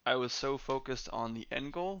 I was so focused on the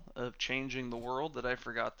end goal of changing the world that I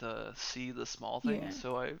forgot to see the small Yeah, things.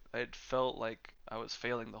 So I felt like I was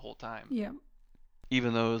failing the whole time, yeah.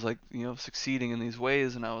 even though it was like, succeeding in these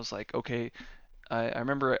ways. And I was like, okay. I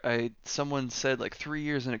remember someone said, like, 3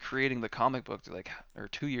 years into creating the comic book, like, or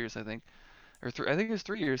 2 years, I think, I think it was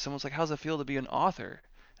 3 years. Someone's like, how's it feel to be an author?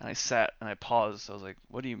 And I sat and I paused. I was like,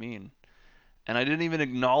 what do you mean? And I didn't even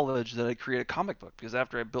acknowledge that I created a comic book, because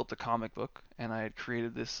after I built the comic book and I had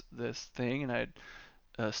created this thing, and I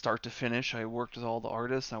had, start to finish, I worked with all the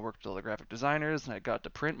artists, and I worked with all the graphic designers, and I got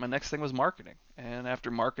to print. My next thing was marketing, and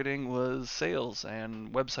after marketing was sales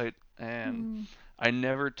and website, and Mm. I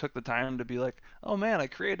never took the time to be like, oh man, I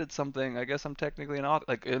created something. I guess I'm technically an author.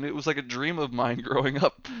 Like, and it was like a dream of mine growing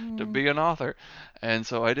up to Mm. be an author, and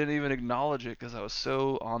so I didn't even acknowledge it, because I was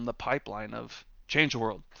so on the pipeline of change the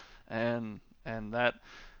world, and that,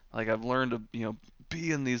 like, I've learned to,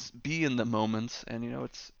 be in the moments. And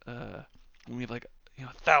it's when we have, like,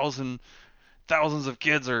 thousands of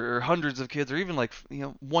kids, or hundreds of kids, or even like,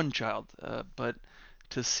 one child, but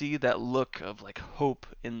to see that look of like hope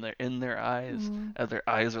in their eyes, Mm. as their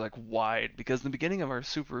eyes are like wide, because in the beginning of our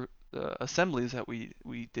super assemblies that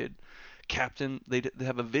we did, Captain, they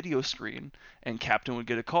have a video screen, and Captain would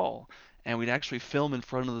get a call, and we'd actually film in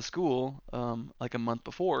front of the school, like a month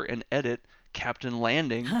before, and edit Captain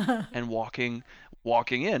landing and walking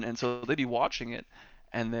in, and so they'd be watching it,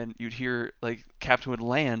 and then you'd hear, like, Captain would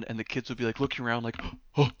land, and the kids would be like looking around like,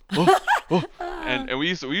 oh, oh, oh. And we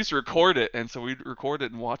used to record it, and so we'd record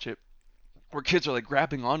it and watch it, where kids are like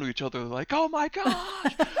grabbing onto each other, like, oh my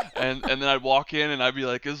gosh. And then I'd walk in, and I'd be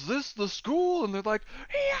like, is this the school? And they're like,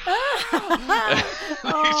 yeah.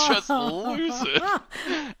 And they just lose it.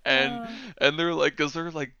 and and they're like, because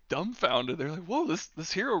they're like dumbfounded, they're like, whoa,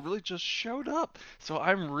 this hero really just showed up. So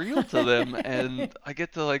I'm real to them, and I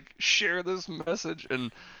get to like share this message.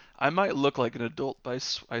 And I might look like an adult,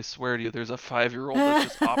 but I swear to you, there's a 5-year-old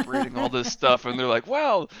that's just operating all this stuff, and they're like,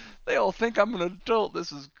 wow, they all think I'm an adult.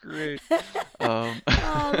 This is great. Oh,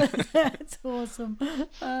 that's awesome.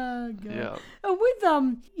 Oh, God. Yeah. And with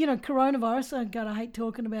coronavirus, I'm gonna hate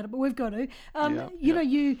talking about it, but we've got to. Yeah, You yeah.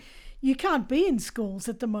 know, you can't be in schools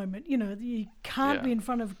at the moment. You can't be Yeah. in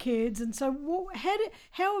front of kids, and so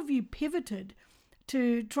how have you pivoted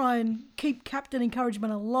to try and keep Captain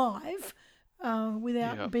Encouragement alive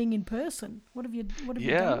without Yeah. being in person? What have you done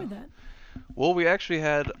Yeah. with that? Well, we actually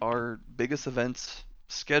had our biggest events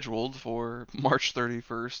scheduled for March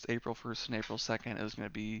 31st, April 1st, and April 2nd. It was going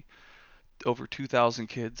to be over 2,000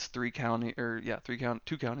 kids, two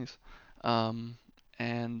counties. Um,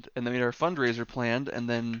 and then we had our fundraiser planned, and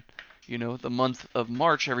then, the month of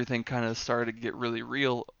March, everything kind of started to get really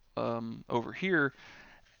real over here,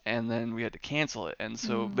 and then we had to cancel it. And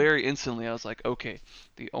so Mm, very instantly I was like, okay,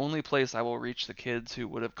 the only place I will reach the kids who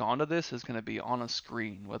would have gone to this is going to be on a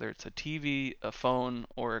screen, whether it's a TV, a phone,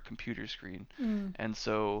 or a computer screen. mm, And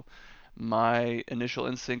so my initial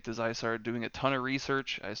instinct is I started doing a ton of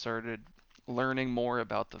research. I started learning more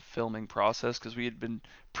about the filming process because we had been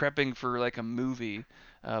prepping for like a movie,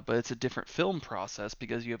 but it's a different film process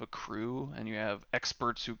because you have a crew and you have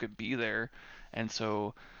experts who could be there. And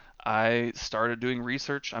so I started doing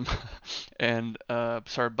research and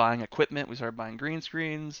started buying equipment. We started buying green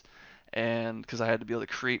screens, and because I had to be able to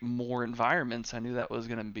create more environments, I knew that was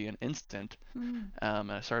going to be an instant. mm.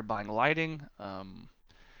 And I started buying lighting.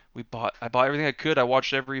 I bought everything I could. I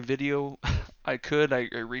watched every video I could. I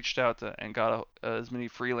reached out and got as many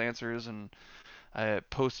freelancers, and I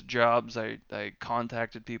posted jobs. I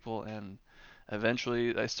contacted people, and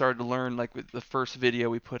eventually I started to learn. Like with the first video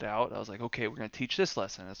we put out, I was like, okay, we're gonna teach this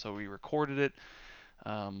lesson, and so we recorded it.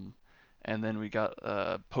 Um, and then we got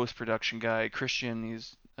a post-production guy, Christian.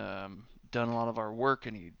 He's done a lot of our work,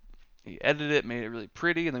 and he edited it, made it really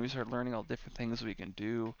pretty, and then we started learning all different things we can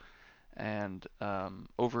do. And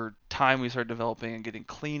over time, we started developing and getting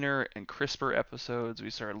cleaner and crisper episodes. We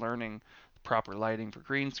started learning the proper lighting for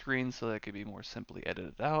green screen so that it could be more simply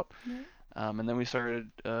edited out. Yeah. And then we started.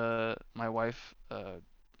 My wife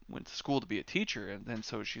went to school to be a teacher, and then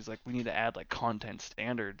so she's like, we need to add like content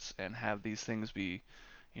standards and have these things be,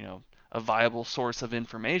 you know, a viable source of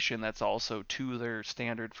information that's also to their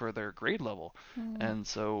standard for their grade level. Mm. And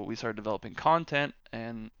so we started developing content,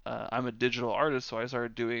 and I'm a digital artist, so I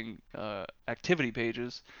started doing activity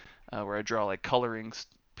pages where I draw like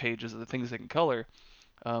pages of the things they can color.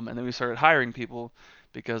 And then we started hiring people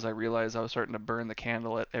because I realized I was starting to burn the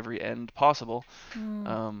candle at every end possible. Mm.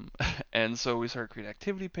 Um, and so we started creating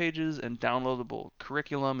activity pages and downloadable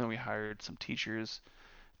curriculum, and we hired some teachers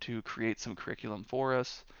to create some curriculum for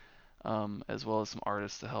us, as well as some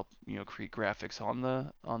artists to help create graphics on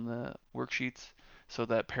the worksheets, so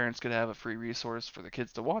that parents could have a free resource for the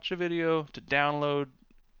kids to watch a video, to download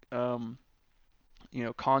um,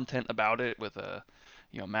 content about it with a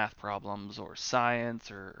math problems or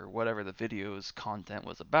science or whatever the video's content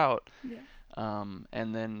was about. Yeah.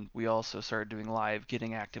 And then we also started doing live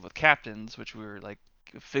Getting Active with Captains, which we were like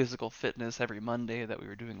physical fitness every Monday that we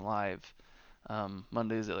were doing live.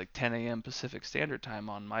 Mondays at like 10 a.m. Pacific Standard Time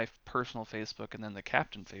on my personal Facebook and then the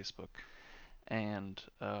Captain Facebook. And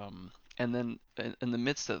then in the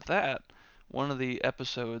midst of that, one of the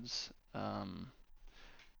episodes,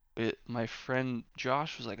 my friend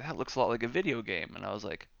Josh was like, "That looks a lot like a video game," and I was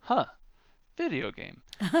like, "Huh, video game."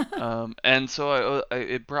 And so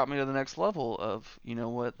it brought me to the next level of, you know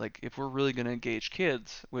what, like if we're really going to engage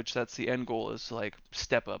kids, which that's the end goal, is to like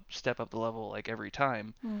step up the level like every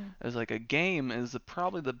time. Mm. As like a game is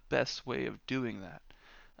probably the best way of doing that,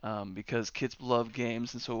 because kids love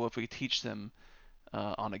games, and so if we teach them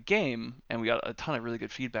on a game, and we got a ton of really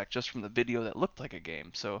good feedback just from the video that looked like a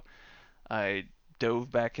game, so I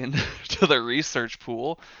dove back into the research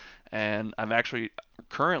pool, and I'm actually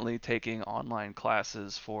currently taking online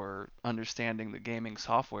classes for understanding the gaming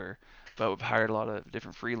software, but we've hired a lot of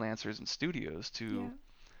different freelancers and studios Yeah. to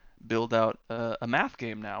build out a math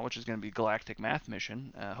game now, which is going to be Galactic Math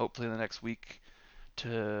Mission. Hopefully, in the next week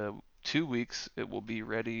to 2 weeks, it will be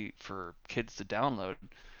ready for kids to download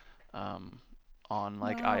um, on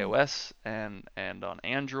like Wow. iOS and on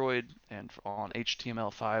Android and on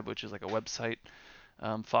HTML5, which is like a website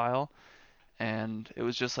file. And it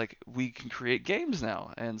was just like we can create games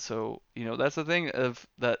now. And so that's the thing of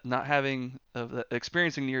that, not having of that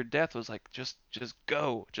experiencing near death was like just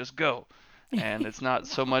go. And it's not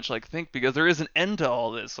so much like think, because there is an end to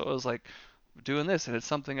all this. So I was like doing this, and it's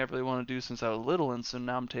something I really want to do since I was little. And so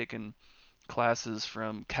now I'm taking classes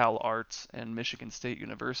from Cal Arts and Michigan State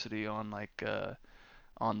University on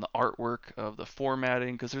the artwork of the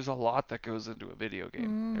formatting, because there's a lot that goes into a video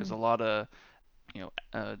game. There's Mm. a lot of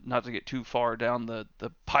not to get too far down the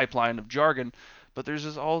pipeline of jargon, but there's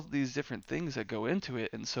just all these different things that go into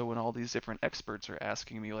it. And so when all these different experts are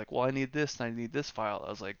asking me like, well, I need this and I need this file, I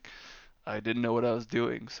was like, I didn't know what I was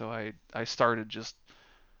doing. So I started just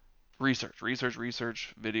research,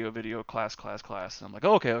 video, class. And I'm like,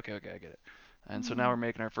 oh, okay, I get it. And so now Mm. we're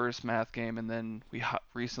making our first math game, and then we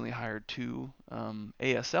recently hired two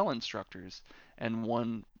ASL instructors and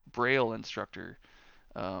one Braille instructor.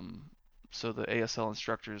 Um, so the ASL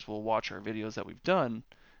instructors will watch our videos that we've done,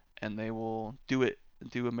 and they will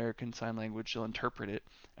do American Sign Language. They'll interpret it,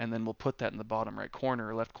 and then we'll put that in the bottom right corner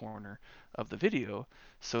or left corner of the video,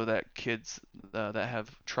 so that kids that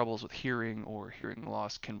have troubles with hearing or hearing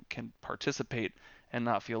loss can participate and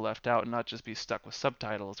not feel left out and not just be stuck with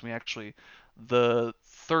subtitles. We actually, the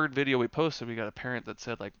third video we posted, we got a parent that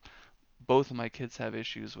said like, both of my kids have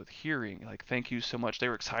issues with hearing. Like, thank you so much. They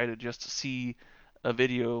were excited just to see a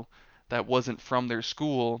video that wasn't from their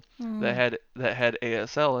school Mm. that had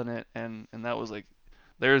ASL in it, and that was like,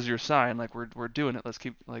 there's your sign. Like, we're doing it. Let's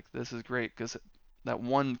keep, like, this is great because that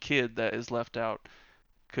one kid that is left out,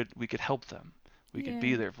 we could help them. We could be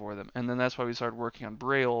Yeah. there for them. And then that's why we started working on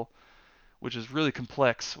Braille, which is really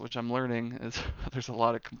complex, which I'm learning is there's a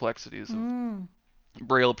lot of complexities of Mm.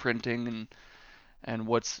 Braille printing and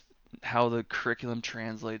how the curriculum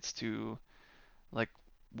translates to, like,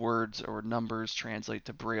 words or numbers translate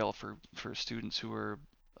to Braille for students who are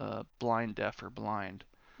blind, deaf, or blind,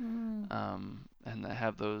 Mm. and that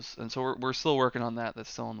have those. And so we're still working on that. That's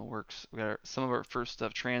still in the works. We got some of our first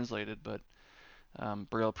stuff translated, but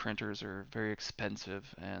Braille printers are very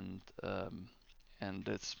expensive, and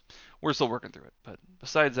it's we're still working through it. But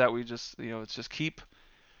besides that, we just, it's just keep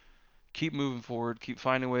moving forward, keep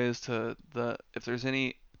finding ways to the if there's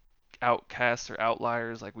any outcasts or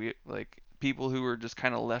outliers, like people who are just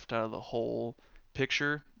kind of left out of the whole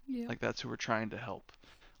picture, Yeah. like that's who we're trying to help.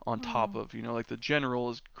 On top Oh. of, like, the general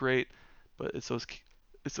is great, but it's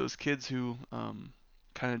those kids who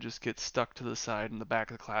kind of just get stuck to the side in the back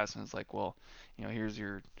of the class, and it's like, well, here's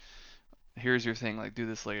your thing, like, do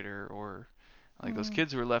this later, or like those Mm.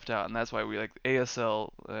 kids who are left out. And that's why we, like,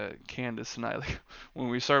 ASL, Candace and I, like, when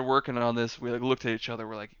we started working on this, we, like, looked at each other,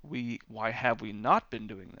 we're like, why have we not been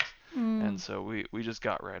doing this? And Mm. so we just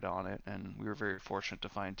got right on it, and we were very fortunate to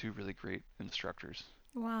find two really great instructors.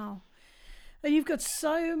 Wow. You've got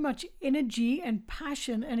so much energy and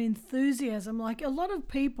passion and enthusiasm. Like a lot of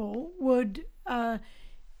people would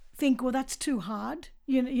think, well, that's too hard.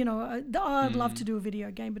 I'd love to Mm, do a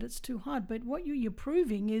video game, but it's too hard. But what you're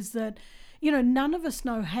proving is that, none of us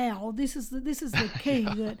know how. This is the key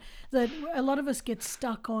yeah. that a lot of us get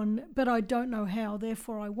stuck on. But I don't know how,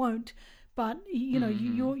 therefore I won't. But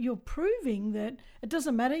Hmm. you're proving that it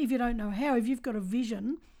doesn't matter if you don't know how. If you've got a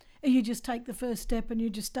vision, and you just take the first step and you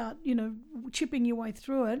just start, chipping your way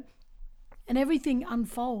through it, and everything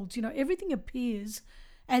unfolds. Everything appears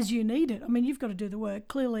as you need it. I mean, you've got to do the work.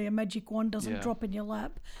 Clearly, a magic wand doesn't Yeah. drop in your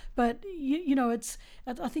lap, but it's.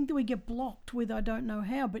 I think that we get blocked with I don't know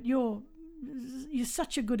how. But you're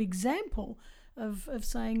such a good example of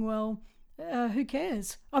saying, well, who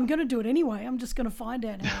cares? I'm going to do it anyway. I'm just going to find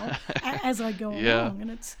out how as I go Yeah. along,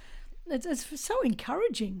 and it's so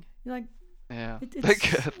encouraging. Like Yeah.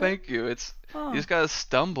 Thank it's thank you. You oh just gotta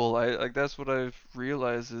stumble. That's what I've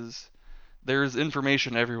realized is there's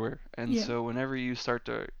information everywhere. And yeah so whenever you start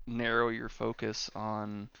to narrow your focus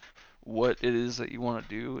on what it is that you want to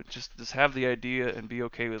do, just have the idea and be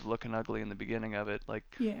okay with looking ugly in the beginning of it. Like,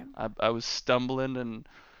 yeah I was stumbling, and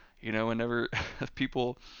whenever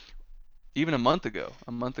people, even a month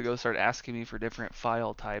ago started asking me for different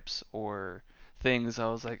file types or things, I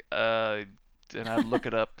was like, and I'd look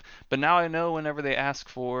it up. But now I know whenever they ask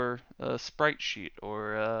for a sprite sheet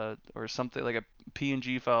or something like a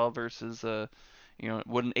PNG file versus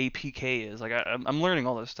what an APK is. Like, I'm learning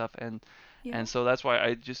all this stuff, yeah and so that's why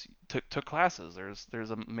I just took classes. There's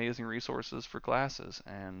amazing resources for classes,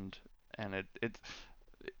 and it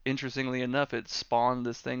interestingly enough, it spawned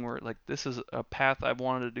this thing where, like, this is a path I've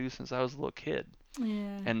wanted to do since I was a little kid,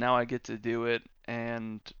 yeah and now I get to do it,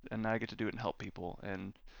 and now I get to do it and help people.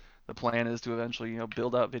 And the plan is to eventually,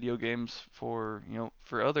 build out video games for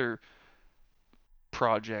other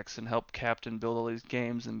projects, and help Captain build all these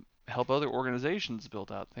games, and help other organizations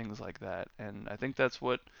build out things like that. And I think that's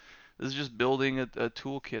what this is, just building a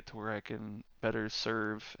toolkit to where I can better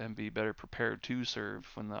serve and be better prepared to serve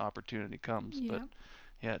when the opportunity comes. But yeah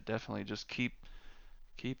yeah, definitely just keep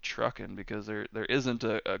trucking, because there isn't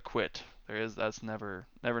a quit. That's never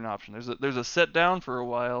an option. There's a sit down for a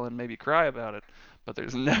while and maybe cry about it, but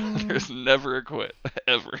there's mm. there's never a quit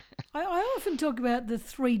ever. I often talk about the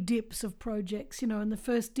 3 dips of projects, and the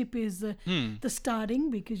first dip is the starting,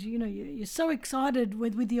 because you're so excited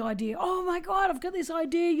with the idea. Oh my God, I've got this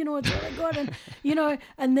idea, it's really good, and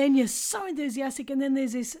and then you're so enthusiastic, and then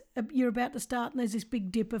there's this, you're about to start, and there's this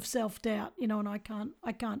big dip of self-doubt, and I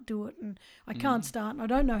can't do it, and I can't start, and I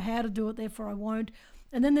don't know how to do it, therefore I won't.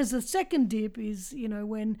 And then there's the second dip is,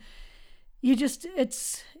 when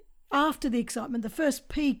it's after the excitement. The first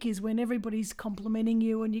peak is when everybody's complimenting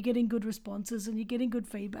you and you're getting good responses and you're getting good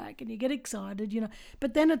feedback and you get excited,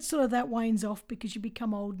 But then it's sort of that wanes off because you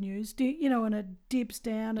become old news, and it dips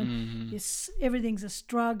down and everything's a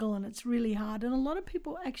struggle and it's really hard. And a lot of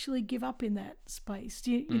people actually give up in that space,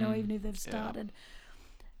 even if they've started.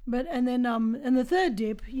 But and then and the third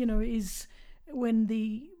dip, is when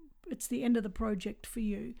it's the end of the project for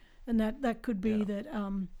you, and that could be that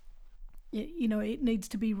it needs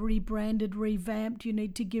to be rebranded, revamped. You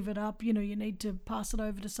need to give it up. You need to pass it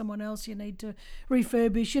over to someone else. You need to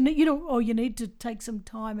refurbish, or you need to take some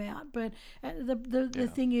time out. But the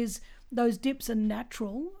thing is, those dips are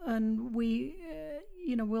natural, and we,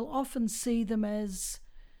 we'll often see them as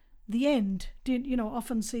the end.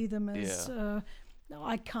 Often see them as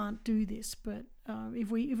I can't do this. But if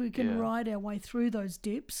we can ride our way through those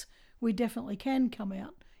dips, we definitely can come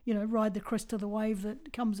out. Ride the crest of the wave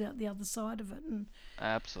that comes out the other side of it. And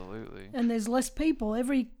absolutely. And there's less people.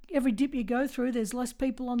 Every dip you go through, there's less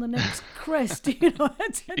people on the next crest.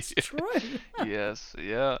 It's true. Yes,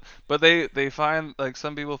 yeah. But they find, like,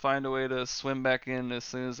 some people find a way to swim back in as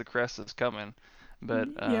soon as the crest is coming. But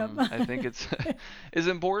I think it's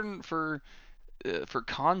important for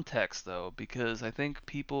context, though, because I think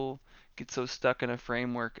people get so stuck in a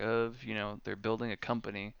framework of, they're building a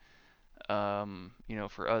company.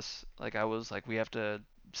 For us, like, I was like, we have to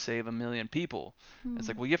save 1 million people. It's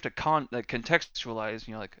like, well, you have to contextualize,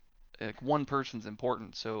 like one person's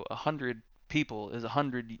important. So 100 people is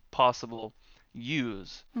 100 possible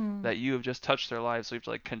yous that you have just touched their lives. So you have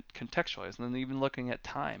to, like, contextualize. And then even looking at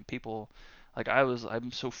time, people, like,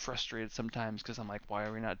 I'm so frustrated sometimes because I'm like, why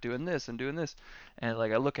are we not doing this and doing this? And,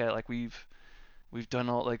 like, I look at it, like, we've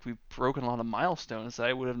broken a lot of milestones that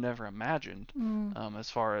I would have never imagined. As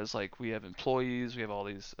far as, like, we have employees, we have all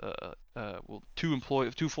these, two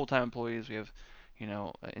full-time employees, we have,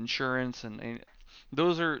 insurance, and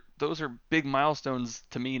those are big milestones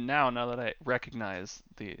to me now that I recognize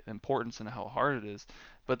the importance and how hard it is.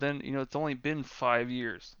 But then, it's only been 5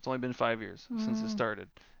 years. It's only been 5 years since it started.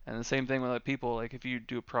 And the same thing with, like, people, like, if you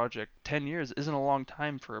do a project, 10 years isn't a long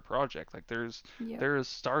time for a project. Like, there's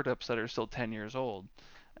startups that are still 10 years old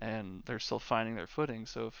and they're still finding their footing.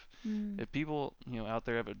 So if people, out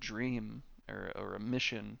there have a dream or a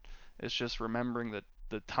mission, it's just remembering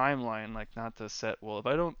the timeline, like, not to set, well, if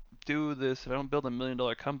I don't do this, if I don't build $1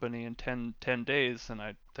 million company in 10 days, then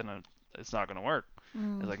it's not going to work.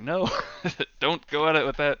 It's like, no, don't go at it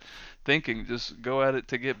with that thinking. Just go at it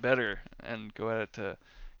to get better and go at it to,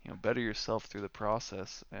 better yourself through the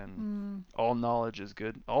process. And all knowledge is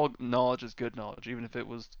good. All knowledge is good knowledge, even if it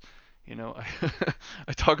was,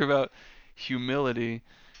 I talk about humility,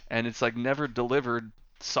 and it's, like, never delivered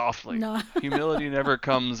softly. No. Humility never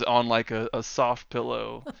comes on, like, a soft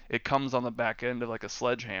pillow. It comes on the back end of, like, a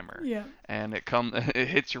sledgehammer. Yeah. And it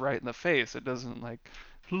hits you right in the face. It doesn't, like,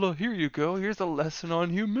 look, here you go, here's a lesson on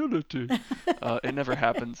humility. It never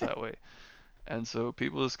happens that way. And so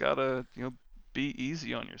people just gotta, be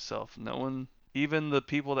easy on yourself. No one, even the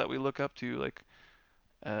people that we look up to, like,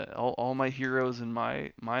 all my heroes in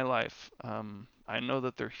my life, I know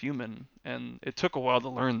that they're human, and it took a while to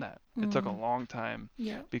learn that. It took a long time.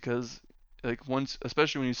 Yeah. Because, like, once,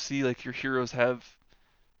 especially when you see, like, your heroes have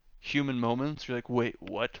human moments, you're like, wait,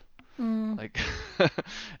 what? Like,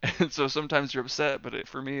 and so sometimes you're upset, but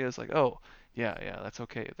for me, it's like, oh, yeah, that's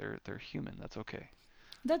okay. They're human. That's okay.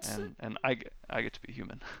 And I get to be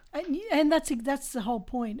human. And that's the whole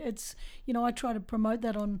point. It's, I try to promote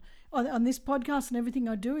that on this podcast, and everything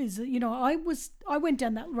I do is, I went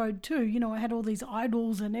down that road too. I had all these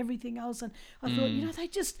idols and everything else, and I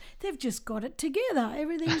thought, they've just got it together.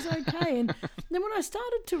 Everything's okay. And then when I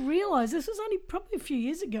started to realize, this was only probably a few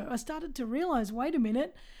years ago, I started to realize, wait a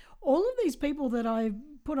minute, all of these people that I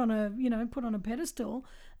put on a pedestal,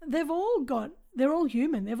 they're all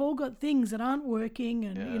human. They've all got things that aren't working,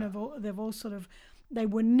 and they've all sort of, they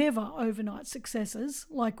were never overnight successes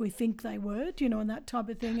like we think they were, and that type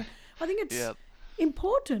of thing. I think it's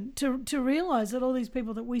important to realize that all these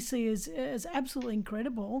people that we see as absolutely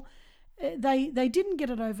incredible, they didn't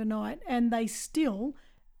get it overnight, and they still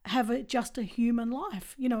have just a human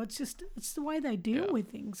life. It's the way they deal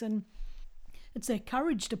with things, and it's their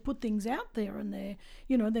courage to put things out there, and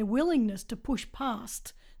their willingness to push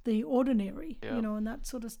past the ordinary, Yeah. and that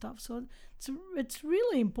sort of stuff. So it's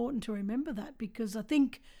really important to remember that, because I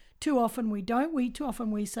think too often we don't. Too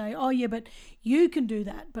often we say, "Oh yeah, but you can do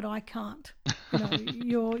that, but I can't."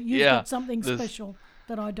 You've Yeah. got something This special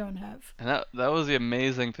that I don't have. and that was the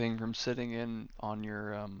amazing thing from sitting in on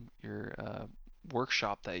your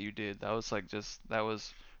workshop that you did. That was like just that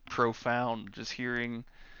was profound. Just hearing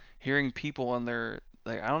people on their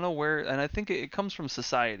like I don't know where, and I think it comes from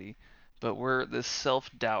society, but where this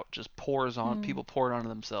self-doubt just pours on Mm, people pour it onto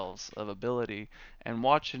themselves of ability, and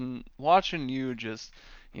watching you just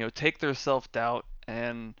take their self-doubt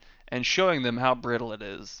and showing them how brittle it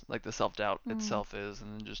is, like the self-doubt mm. itself is,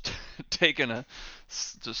 and then just taking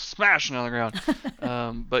just smashing it on the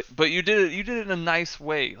ground. But you did it in a nice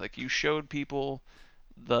way. Like you showed people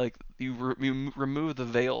like you remove the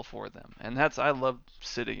veil for them, and that's I loved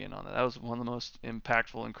sitting in on that. That was one of the most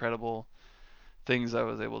impactful, incredible things I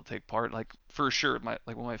was able to take part. Like for sure, my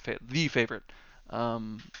like one of my the favorite.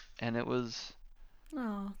 Um, and it was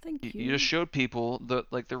Oh, thank you just you. showed people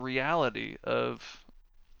the reality of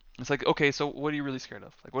it's like okay, so what are you really scared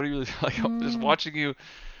of? Like what are you really like just Mm, watching you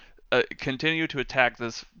continue to attack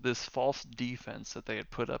this false defense that they had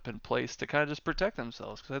put up in place to kind of just protect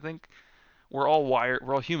themselves because I think we're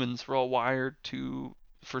all humans, we're all wired to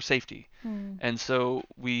for safety. mm. And so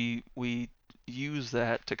we use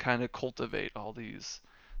that to kind of cultivate all these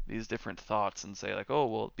different thoughts and say like, "Oh,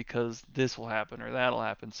 well, because this will happen or that'll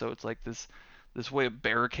happen." So it's like this way of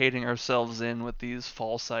barricading ourselves in with these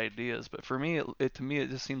false ideas. But for me, to me, it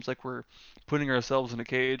just seems like we're putting ourselves in a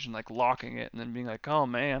cage and like locking it and then being like, "Oh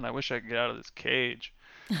man, I wish I could get out of this cage."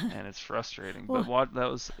 And it's frustrating. But Well, what that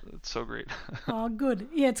was it's so great. oh, good.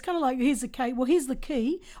 Yeah, it's kind of like here's the key. Well, here's the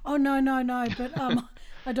key. Oh no, no, no. But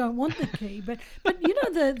I don't want the key. But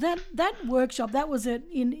that workshop that was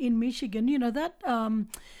in Michigan.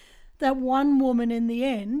 That one woman in the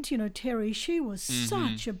end. Terry. She was Mhm.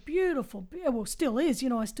 such a beautiful. Well, still is.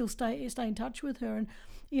 I still stay in touch with her, and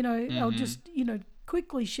I'll Mhm. just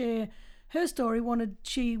quickly share her story.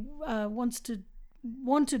 She wanted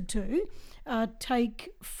to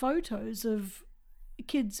take photos of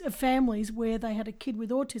families where they had a kid with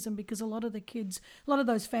autism, because a lot of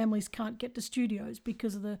those families can't get to studios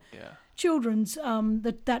because of the Yeah. children's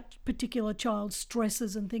that particular child's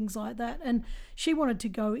stresses and things like that. And she wanted to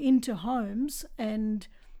go into homes and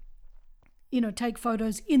take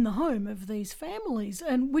photos in the home of these families,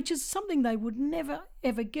 and which is something they would never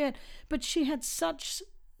ever get. But she had such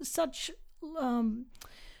um,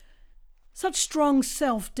 such strong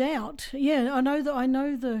self doubt. Yeah,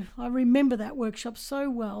 I remember that workshop so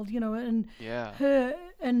well. And Yeah. her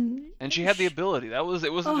and And she had the sh ability. It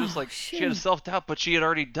wasn't just oh like she had a she self-doubt, but she had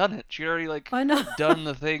already done it. She had already like I know. done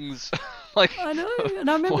the things like I know, and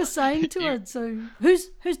I remember saying to you her, "So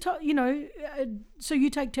so you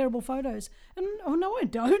take terrible photos?" And oh no, I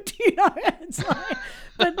don't. It's like,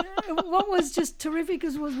 but what was just terrific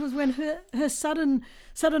was when her sudden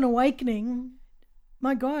awakening.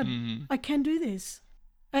 My God, Mhm. I can do this.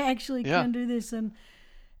 I actually Yeah. can do this, and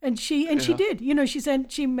she Yeah. did.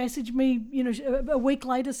 She messaged me, a week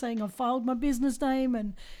later saying I filed my business name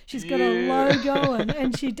and she's got a Yeah. logo,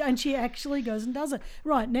 and she actually goes and does it.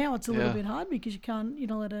 Right now it's a little Yeah. bit hard because you can't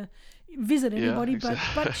let her visit Yeah, anybody, but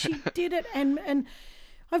exactly. she did it, and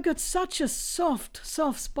I've got such a soft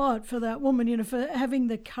spot for that woman, for having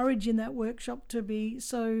the courage in that workshop to be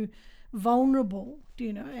so vulnerable,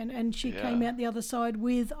 and she came Yeah. out the other side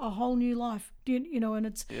with a whole new life, and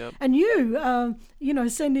it's, Yep.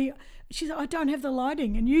 and sending, she said, I don't have the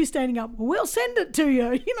lighting, and you standing up, we'll send it to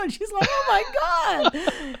you, she's like, oh my God.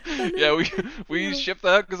 And Yeah, we you we know, shipped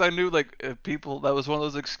that because I knew like people that was one of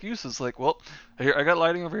those excuses like, well, here I got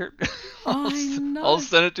lighting over here. I I'll know.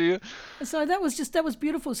 send it to you. So that was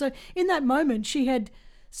beautiful. So in that moment, she had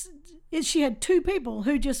two people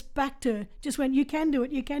who just backed her, just went, "You can do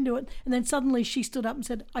it, you can do it," and then suddenly she stood up and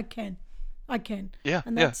said, I can," Yeah,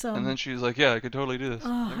 and yeah. that's And then she's like, "Yeah, I could totally do this."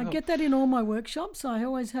 Like, I oh, get that in all my workshops. I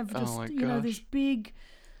always have oh just my this gosh. big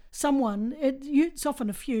someone. It's often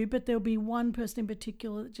a few, but there'll be one person in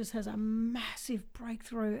particular that just has a massive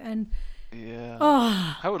breakthrough, and Yeah.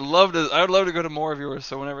 oh I would love to go to more of yours.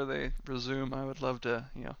 So whenever they resume, I would love to,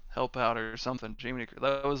 help out or something. Jamie,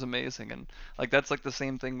 that was amazing, and like that's like the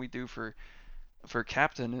same thing we do for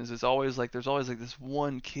Captain is it's always like there's always like this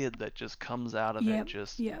one kid that just comes out of it yeah,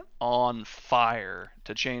 just yeah, on fire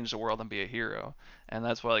to change the world and be a hero. And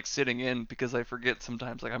that's why like sitting in because I forget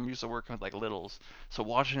sometimes like I'm used to working with like littles. So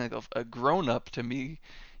watching like a grown up to me,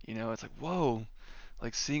 it's like whoa,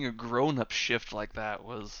 like seeing a grown up shift like that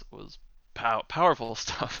was powerful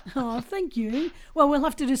stuff. Oh, thank you. Well, we'll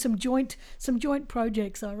have to do some joint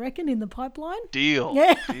projects, I reckon, in the pipeline. Deal,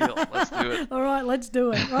 Yeah. deal. Let's do it. All right, let's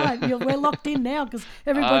do it. Right, we're locked in now because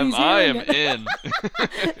everybody's I hearing am it.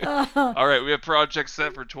 in. All right, we have projects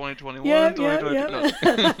set for 2021, Yeah,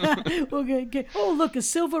 2022. yeah. We'll get. Oh, look, a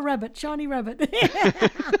silver rabbit, shiny rabbit.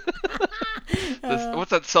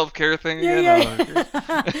 What's that self-care thing Yeah, again?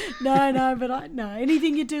 yeah. No, but no.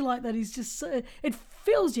 Anything you do like that is just it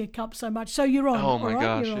fills your cup so much. So you're on. Oh my all right?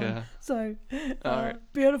 gosh, You're on. yeah. So All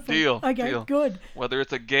right. beautiful. Deal. Okay, Deal. good. Whether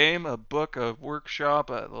it's a game, a book, a workshop,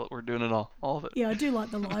 we're doing it all of it. Yeah, I do like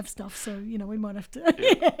the live stuff, so we might have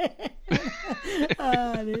to.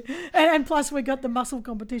 And plus we got the muscle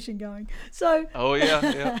competition going. So Oh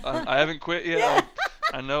yeah, yeah. I haven't quit yet. Yeah.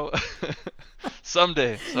 I know.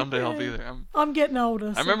 Someday I'll be there. I'm getting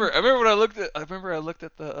older. I remember when I looked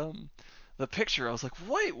at the picture. I was like,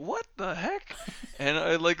 wait, what the heck? And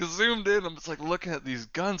I like zoomed in. I'm just like looking at these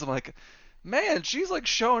guns. I'm like, man, she's like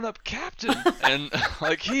showing up Captain, and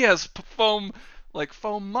like he has foam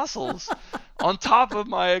muscles on top of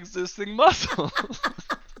my existing muscles.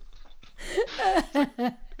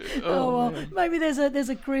 Oh well, man. maybe there's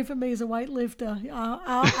a career for me as a weightlifter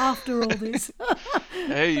after all this.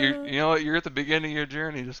 Hey, you know what? You're at the beginning of your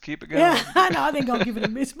journey. Just keep it going. Yeah, no, I think I'll give it a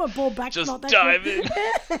miss. My poor back's Just not that dive good. in.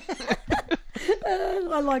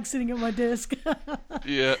 I like sitting at my desk.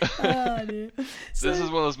 Yeah. Oh, dear. So, This is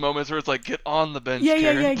one of those moments where it's like, get on the bench, yeah,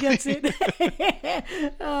 Karen. that's it.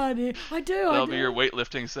 Oh dear, I do. That'll be your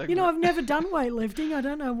weightlifting segment. I've never done weightlifting. I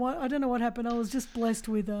don't know what happened. I was just blessed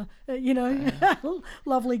with,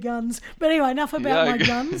 lovely guns. But anyway, enough about Yeah, my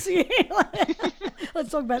guns. Yeah.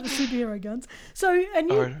 Let's talk about the superhero guns. So, and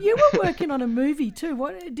you, Alright. you were working on a movie too.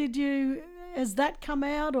 What did you? Has that come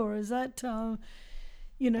out, or is that?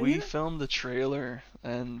 We filmed the trailer,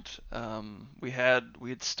 and we had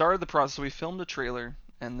started the process. So we filmed the trailer,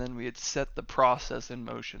 and then we had set the process in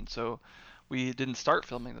motion. So we didn't start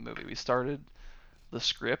filming the movie. We started the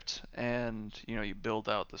script, and you build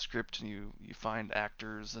out the script, and you find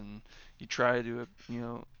actors, and you try to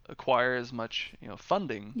acquire as much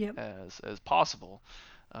funding Yep. as possible,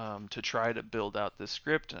 to try to build out this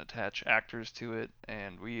script and attach actors to it.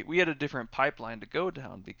 And we had a different pipeline to go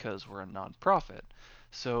down because we're a nonprofit.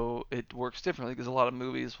 So it works differently because a lot of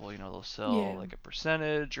movies, well, they'll sell Yeah. like a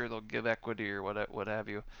percentage, or they'll give equity, or what have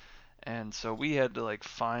you. And so we had to like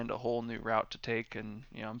find a whole new route to take, and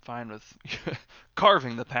I'm fine with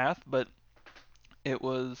carving the path, but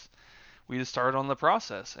we just started on the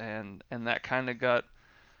process, and that kind of got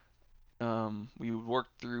we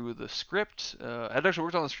worked through the script. I'd actually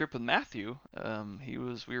worked on the script with Matthew. We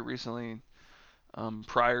were recently,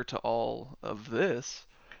 prior to all of this,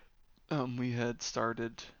 we had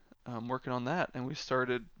started working on that, and we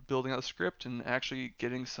started building out the script and actually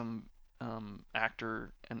getting some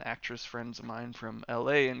actor and actress friends of mine from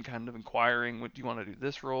LA and kind of inquiring, what do you want to do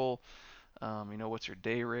this role? What's your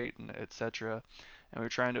day rate, and etc. And we were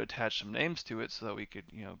trying to attach some names to it so that we could,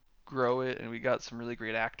 grow it. And we got some really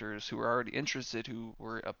great actors who were already interested, who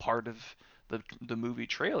were a part of the movie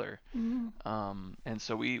trailer. And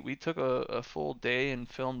so we took a full day and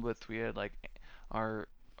filmed with. We had like our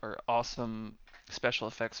awesome special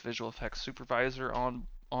effects, visual effects supervisor on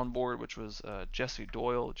board, which was Jesse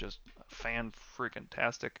Doyle, just fan freaking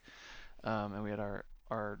tastic. And we had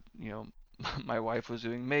our my wife was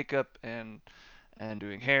doing makeup and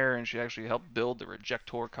doing hair, and she actually helped build the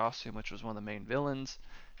Rejector costume, which was one of the main villains.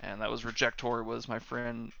 And that was Rejector was my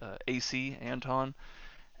friend AC Anton,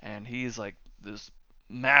 and he's like this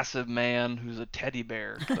massive man who's a teddy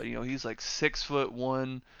bear, but he's like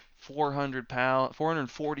 6'1",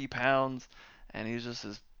 440 pounds, and he's just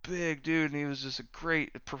this big dude, and he was just a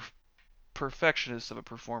great perfectionist of a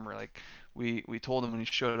performer. Like we told him when he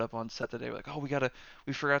showed up on set today, we're like, oh,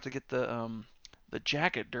 we forgot to get the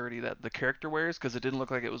jacket dirty that the character wears because it didn't look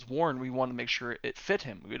like it was worn. We wanted to make sure it fit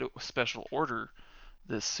him. We had a special order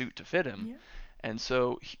this suit to fit him. Yeah. And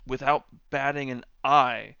so without batting an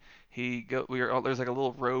eye, there's like a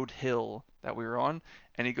little road hill that we were on,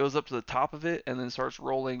 and he goes up to the top of it and then starts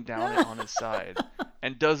rolling down it on his side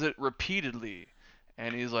and does it repeatedly.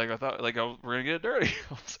 And he's like, we're gonna get it dirty.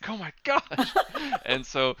 I was like, oh my gosh.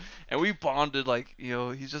 and we bonded, like,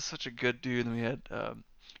 he's just such a good dude. And we had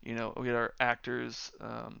we had our actors,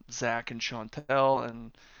 Zach and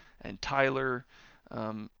Chantel and Tyler,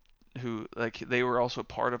 who, like, they were also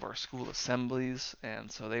part of our school assemblies, and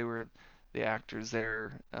so they were the actors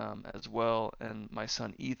there, as well. And my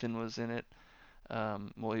son Ethan was in it.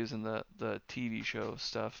 Well, he was in the TV show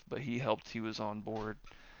stuff, but he was on board.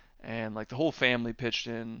 And like the whole family pitched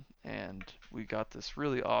in, and we got this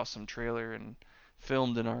really awesome trailer and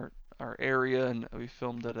filmed in our our area, and we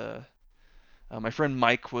filmed at a. My friend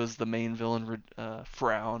Mike was the main villain,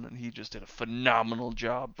 Frown, and he just did a phenomenal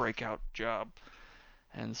job, breakout job.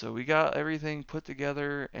 And so we got everything put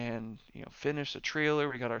together and finished the trailer.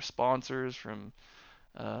 We got our sponsors from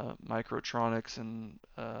Microtronics and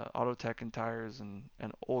Autotech and Tires and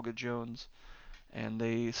Olga Jones, and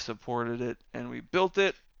they supported it, and we built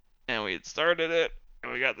it, and we had started it,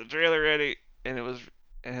 and we got the trailer ready,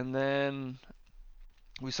 and then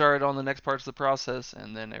we started on the next parts of the process,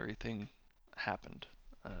 and then everything happened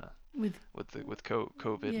With with yeah.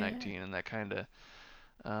 COVID-19, and that kind of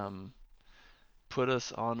um, put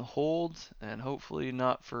us on hold, and hopefully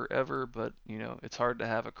not forever, but it's hard to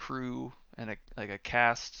have a crew and a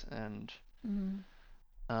cast and Mm.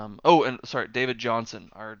 oh, and sorry, David Johnson,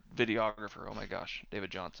 our videographer. Oh my gosh,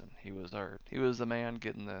 David Johnson. He was the man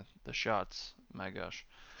getting the shots. My gosh.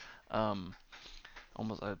 Um, I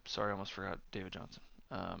almost forgot David Johnson.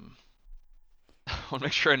 I want to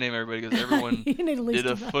make sure I name everybody because everyone You need a did list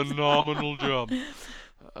a of those. phenomenal job.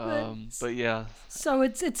 But But yeah, so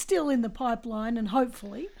it's still in the pipeline, and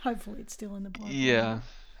hopefully it's still in the pipeline. yeah,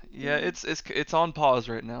 But yeah. yeah. It's on pause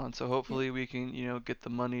right now, and so Yep. hopefully we can get the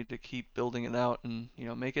money to keep building it out and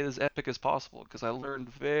make it as epic as possible. Because I learned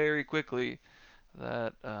very quickly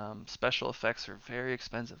that special effects are very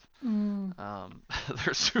expensive. Mm.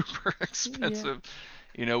 They're super Yeah. expensive.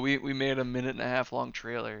 We made a minute and a half long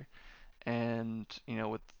trailer, and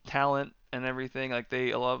with talent and everything, like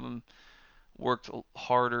a lot of them worked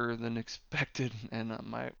harder than expected, and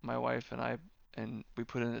my wife and I and we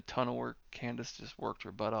put in a ton of work. Candace just worked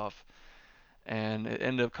her butt off, and it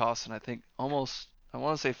ended up costing I think almost I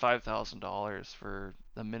want to say $5,000 for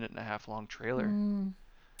a minute and a half long trailer. Mm.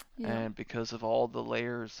 Yep. And because of all the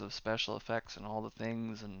layers of special effects and all the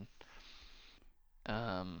things and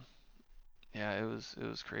um yeah, it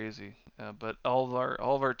was crazy. But all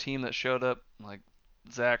of our team that showed up, like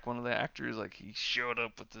Zach, one of the actors, like he showed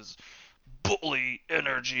up with his bully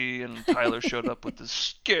energy, and Tyler showed up with his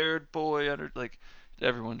scared boy energy. Like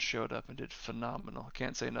everyone showed up and did phenomenal. I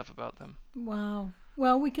can't say enough about them. Wow.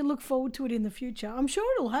 Well, we can look forward to it in the future. I'm sure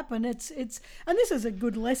it'll happen. And this is a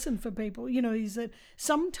good lesson for people. Is that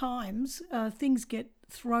sometimes things get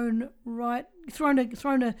thrown a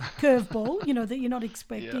curveball. That you're not Yeah,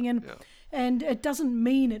 expecting, and yeah. and it doesn't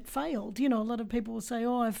mean it failed. A lot of people will say,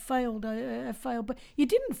 "Oh, I failed, I failed," but you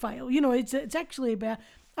didn't fail. It's actually about,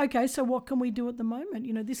 okay, so what can we do at the moment?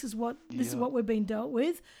 This is Yeah. what we've been dealt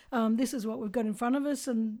with. This is what we've got in front of us,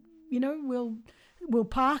 and we'll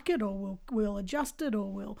park it, or we'll adjust it,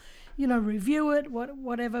 or we'll review it,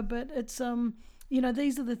 whatever. But it's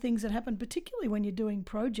these are the things that happen, particularly when you're doing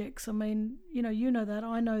projects. I mean, that,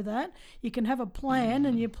 I know that. You can have a plan,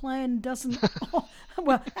 and Hmm. your plan doesn't.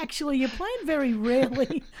 Well, actually, your plan very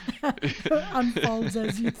rarely unfolds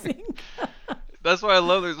as you think. That's why I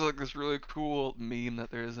love there's like this really cool meme that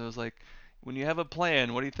there is. It was like, when you have a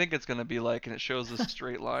plan, what do you think it's gonna be like? And it shows a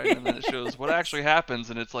straight line, and then it shows what Yes. actually happens,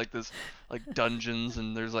 and it's like this, like dungeons,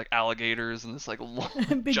 and there's like alligators, and this like long,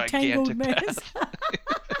 Big tangled gigantic mess. path.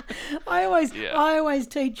 I always, Yeah. I always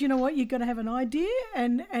teach. You know what? You've got to have an idea,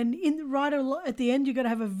 and at the end, you've got to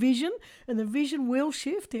have a vision, and the vision will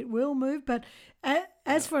shift, it will move. But as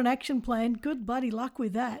Yeah. for an action plan, good bloody luck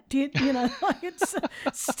with that. Like it's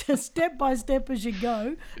step by step as you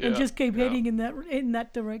go, and Yeah. just keep Yeah. heading in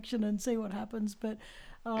that direction and see what happens. But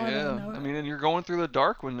I don't Yeah, know. I mean, and you're going through the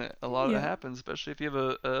dark when a lot of it Yeah, happens, especially if you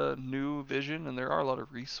have a new vision, and there are a lot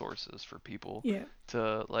of resources for people yeah.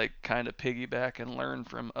 to like kind of piggyback and learn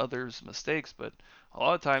from others' mistakes. But a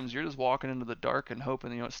lot of times you're just walking into the dark and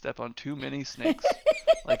hoping you don't step on too many snakes.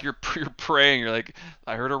 Like you're praying, you're like,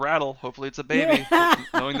 I heard a rattle, hopefully it's a baby, but Yeah.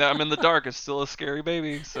 knowing that I'm in the dark, it's still a scary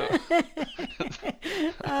baby, so hopefully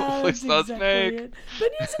That's it's not a exactly snake. it.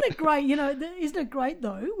 But isn't it great? Isn't it great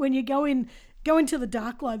though when you go into the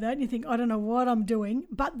dark like that and you think, I don't know what I'm doing,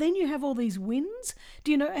 but then you have all these wins.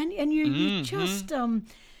 Do you know? And you Mm-hmm. just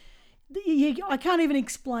I can't even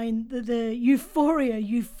explain the euphoria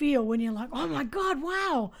you feel when you're like, oh my god,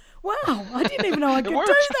 wow, wow, I didn't even know I It could do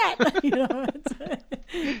worked. that.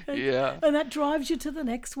 Yeah. And that drives you to the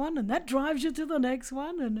next one, and that drives you to the next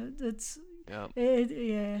one, and Yeah.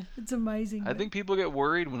 yeah, it's amazing. I But think people get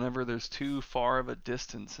worried whenever there's too far of a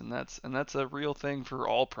distance, and that's a real thing for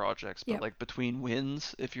all projects. But yeah, like between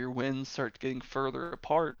wins, if your wins start getting further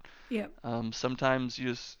apart, yeah. sometimes you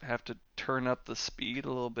just have to turn up the speed a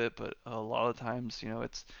little bit. But a lot of times,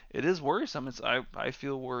 it is worrisome. I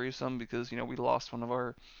feel worrisome because we lost one of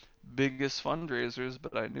our biggest fundraisers,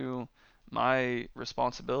 but I knew my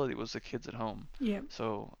responsibility was the kids at home. Yeah.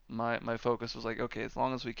 So my focus was like, okay, as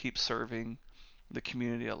long as we keep serving the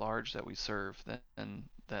community at large that we serve,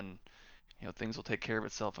 then things will take care of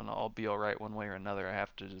itself and I'll be all right one way or another. I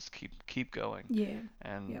have to just keep going. Yeah.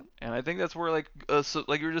 And Yep. and I think that's where like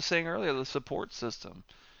you were just saying earlier, the support system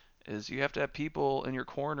is you have to have people in your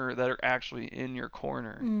corner that are actually in your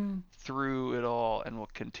corner Mm. through it all and will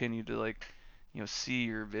continue to see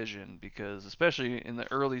your vision, because especially in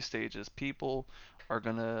the early stages, people are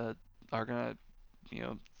gonna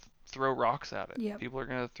throw rocks at it. Yep. People are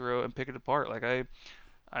gonna throw and pick it apart. Like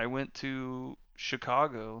I went to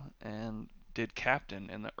Chicago and did Captain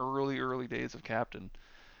in the early days of Captain,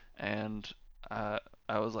 and I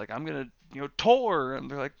was like, I'm gonna tour, and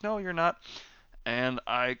they're like, no, you're not. And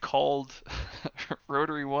I called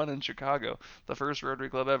Rotary One in Chicago, the first Rotary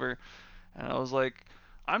Club ever, and I was like,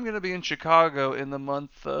 I'm gonna be in Chicago in the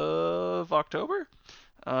month of October.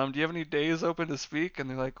 Do you have any days open to speak? And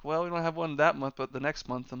they're like, well, we don't have one that month, but the next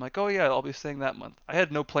month. I'm like, oh yeah, I'll be staying that month. I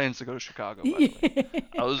had no plans to go to Chicago, by the way.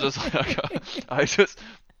 I was just like, I just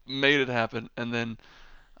made it happen, and then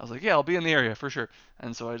I was like, yeah, I'll be in the area for sure.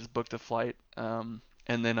 And so I just booked a flight,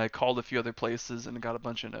 and then I called a few other places and got a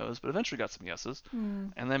bunch of no's, but eventually got some yeses,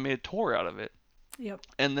 Mm. and then made a tour out of it. Yep.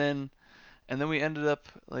 And then we ended up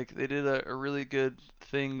like they did a really good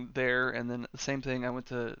thing there, and then the same thing I went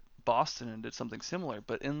to Boston and did something similar.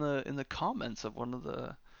 But in the comments of one of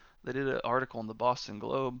the they did an article in the Boston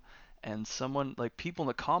Globe, and someone like people in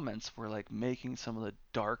the comments were like making some of the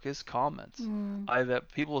darkest comments. Mm. I've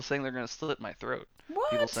had people saying they're gonna slit my throat. People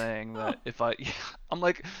What? saying Oh. that if I, I'm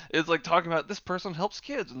like, it's like talking about this person helps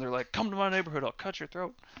kids, and they're like, come to my neighborhood, I'll cut your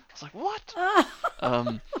throat. I was like, what?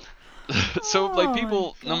 Um, so like Oh my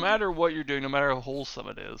people, no God. matter what you're doing, no matter how wholesome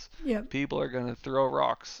it is, Yep. people are gonna throw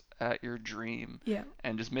rocks at your dream, Yep.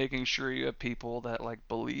 and just making sure you have people that like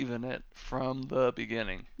believe in it from the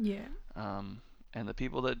beginning. Yeah. Um, and the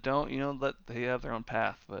people that don't, let they have their own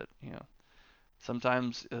path. But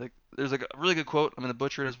sometimes like there's like a really good quote. I'm gonna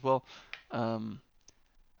butcher it as well. Um,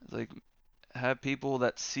 it's like have people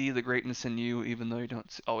that see the greatness in you, even though you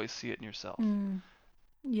don't always see it in yourself, Mm.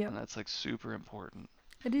 Yep. and that's like super important.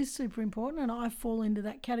 It is super important, and I fall into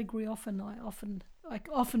that category often. I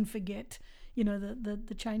often forget,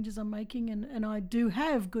 the changes I'm making, and I do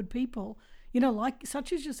have good people, like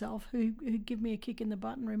such as yourself, who give me a kick in the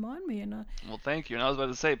butt and remind me. And Well, thank you. And I was about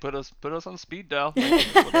to say, put us on speed dial, like,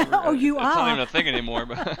 whatever. oh, you It's not are. even a thing anymore.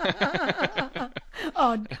 But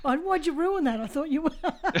Why'd you ruin that? I thought you were.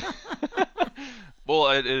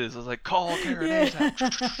 well, it is. It's like call Karen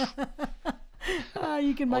ASAP. Yeah.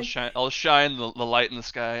 You can make. I'll shine the light in the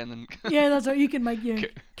sky, and then. Yeah, that's right. You can make your Okay.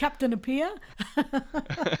 captain appear.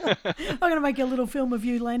 I'm going to make a little film of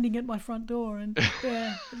you landing at my front door and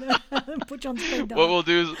put you on speed dial. What we'll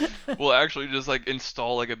do is we'll actually just like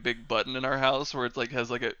install like a big button in our house where it's like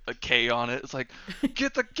has like a K on it. It's like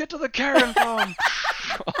get to the Karen phone.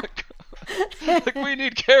 Like we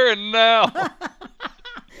need Karen now.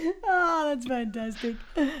 Oh, that's fantastic.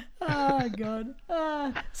 Oh, God.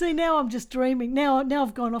 See, now I'm just dreaming. Now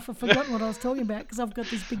I've gone off and forgotten what I was talking about because I've got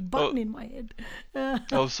this big button in my head.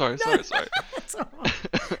 Oh, sorry. That's all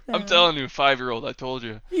right. I'm telling you, 5-year-old. I told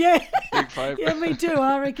you. Yeah. Big 5. Yeah, me too.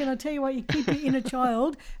 I reckon. I tell you what, you keep your inner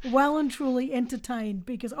child well and truly entertained,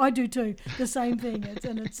 because I do too. The same thing.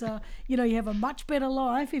 It's you have a much better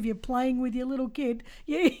life if you're playing with your little kid.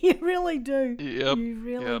 You really do. Yep. You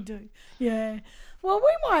really Yep. do. Yeah. Well,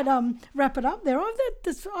 we might wrap it up there.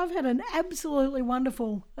 I've had an absolutely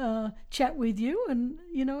wonderful chat with you, and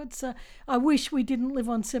it's. I wish we didn't live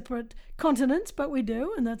on separate continents, but we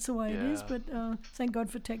do, and that's the way it is. Yeah. But thank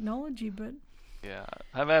God for technology. But Yeah,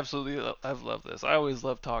 I've loved this. I always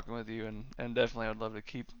love talking with you, and definitely I'd love to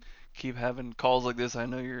keep having calls like this. I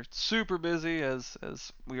know you're super busy as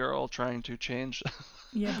we are all trying to change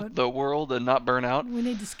yeah, but the world and not burn out. we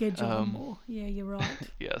need to schedule them more. Yeah, you're right.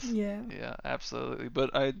 Yes. Yeah. Yeah, absolutely.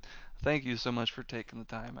 But I thank you so much for taking the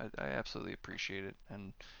time. I absolutely appreciate it,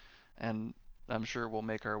 and I'm sure we'll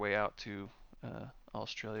make our way out to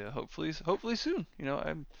Australia hopefully soon.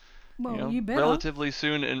 I'm Well, you better. relatively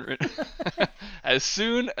soon, and as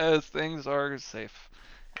soon as things are safe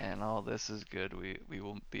and all this is good, we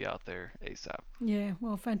will be out there ASAP. Yeah,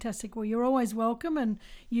 well, fantastic. Well, you're always welcome, and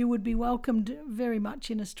you would be welcomed very much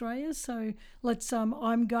in Australia. So let's.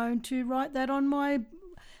 I'm going to write that on my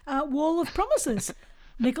wall of promises,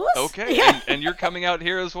 Nicholas. Okay, Yeah. and you're coming out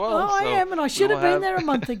here as well. Oh, I so am, and I should we have will been there a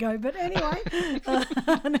month ago. But anyway,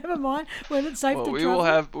 never mind. When it's safe Well, to we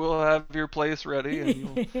travel. we'll have your place ready,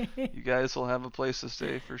 and you guys will have a place to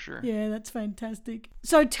stay for sure. Yeah, that's fantastic.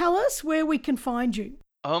 So tell us where we can find you.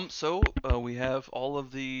 So we have all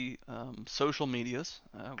of the social medias.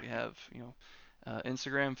 We have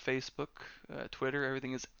Instagram, Facebook, Twitter,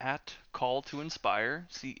 everything is at Call to Inspire,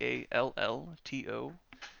 CALLTO,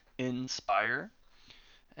 Inspire.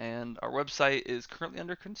 And our website is currently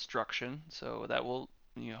under construction, so that will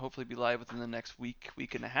hopefully be live within the next week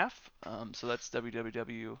and a half. So that's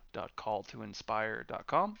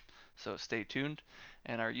www.calltoinspire.com. So stay tuned.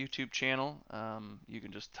 And our YouTube channel, you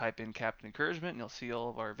can just type in Captain Encouragement and you'll see all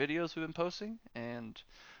of our videos we've been posting. And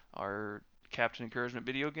our Captain Encouragement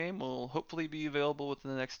video game will hopefully be available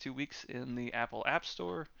within the next 2 weeks in the Apple App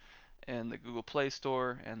Store and the Google Play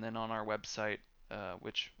Store, and then on our website,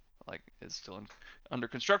 which is still under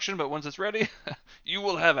construction, but once it's ready, you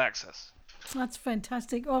will have access. That's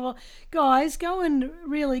fantastic. Oh, well, guys, go and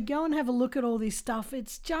have a look at all this stuff.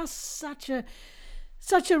 It's just such a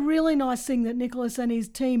really nice thing that Nicholas and his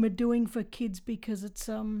team are doing for kids, because it's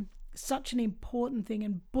such an important thing,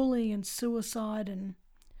 and bullying and suicide and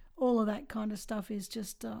all of that kind of stuff is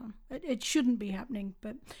just, it shouldn't be happening.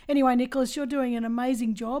 But anyway, Nicholas, you're doing an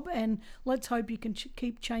amazing job, and let's hope you can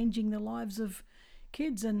keep changing the lives of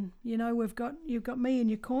kids. And, you've got me in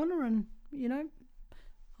your corner, and,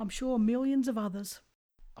 I'm sure millions of others.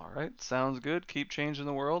 All right. Sounds good. Keep changing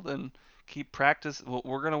the world and keep practice. Well,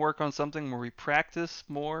 we're going to work on something where we practice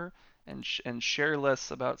more and share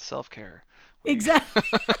less about self-care. Exactly.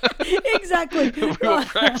 Exactly. We will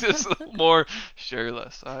practice more, share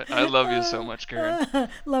less. I love you so much, Karen.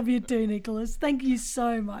 Love you too, Nicholas. Thank you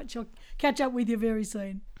so much. I'll catch up with you very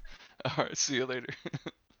soon. All right. See you later.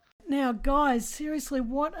 Now, guys, seriously,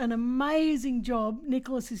 what an amazing job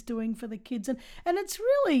Nicholas is doing for the kids. And it's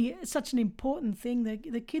really such an important thing.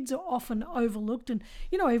 The kids are often overlooked. And,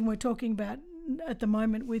 even we're talking about at the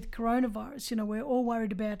moment with coronavirus, we're all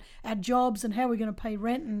worried about our jobs and how we're going to pay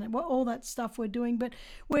rent and all that stuff we're doing. But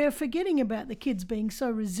we're forgetting about the kids being so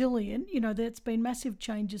resilient. There's been massive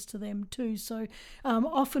changes to them too. So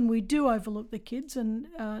often we do overlook the kids, and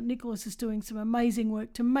Nicholas is doing some amazing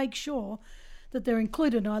work to make sure that they're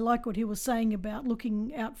included. And I like what he was saying about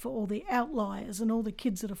looking out for all the outliers and all the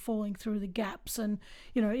kids that are falling through the gaps. And,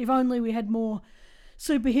 if only we had more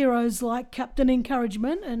superheroes like Captain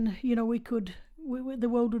Encouragement, and, the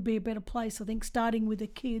world would be a better place. I think starting with the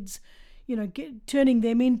kids, turning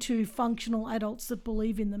them into functional adults that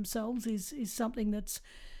believe in themselves is something that's,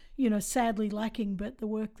 sadly lacking. But the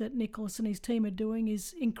work that Nicholas and his team are doing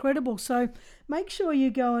is incredible. So make sure you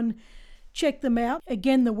go and check them out.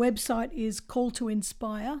 Again, the website is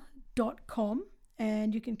calltoinspire.com,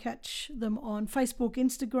 and you can catch them on Facebook,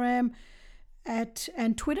 Instagram,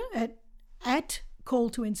 and Twitter at Call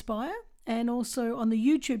to Inspire, and also on the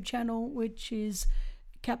YouTube channel, which is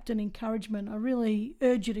Captain Encouragement. I really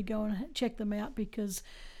urge you to go and check them out, because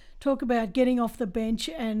talk about getting off the bench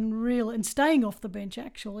and staying off the bench,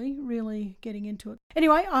 actually, really getting into it.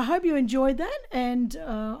 Anyway, I hope you enjoyed that, and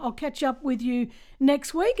I'll catch up with you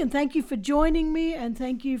next week. And thank you for joining me, and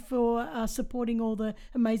thank you for supporting all the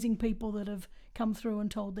amazing people that have come through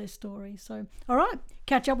and told their story. So, all right,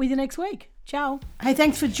 catch up with you next week. Ciao. Hey,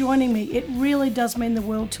 thanks for joining me. It really does mean the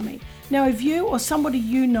world to me. Now, if you or somebody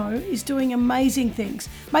you know is doing amazing things,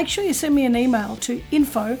 make sure you send me an email to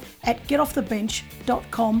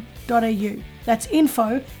info@getoffthebench.com.au. That's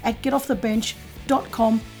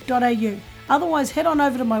info@getoffthebench.com.au. Otherwise, head on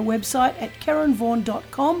over to my website at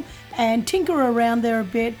karenvaughan.com and tinker around there a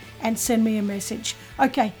bit and send me a message.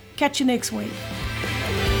 Okay, catch you next week.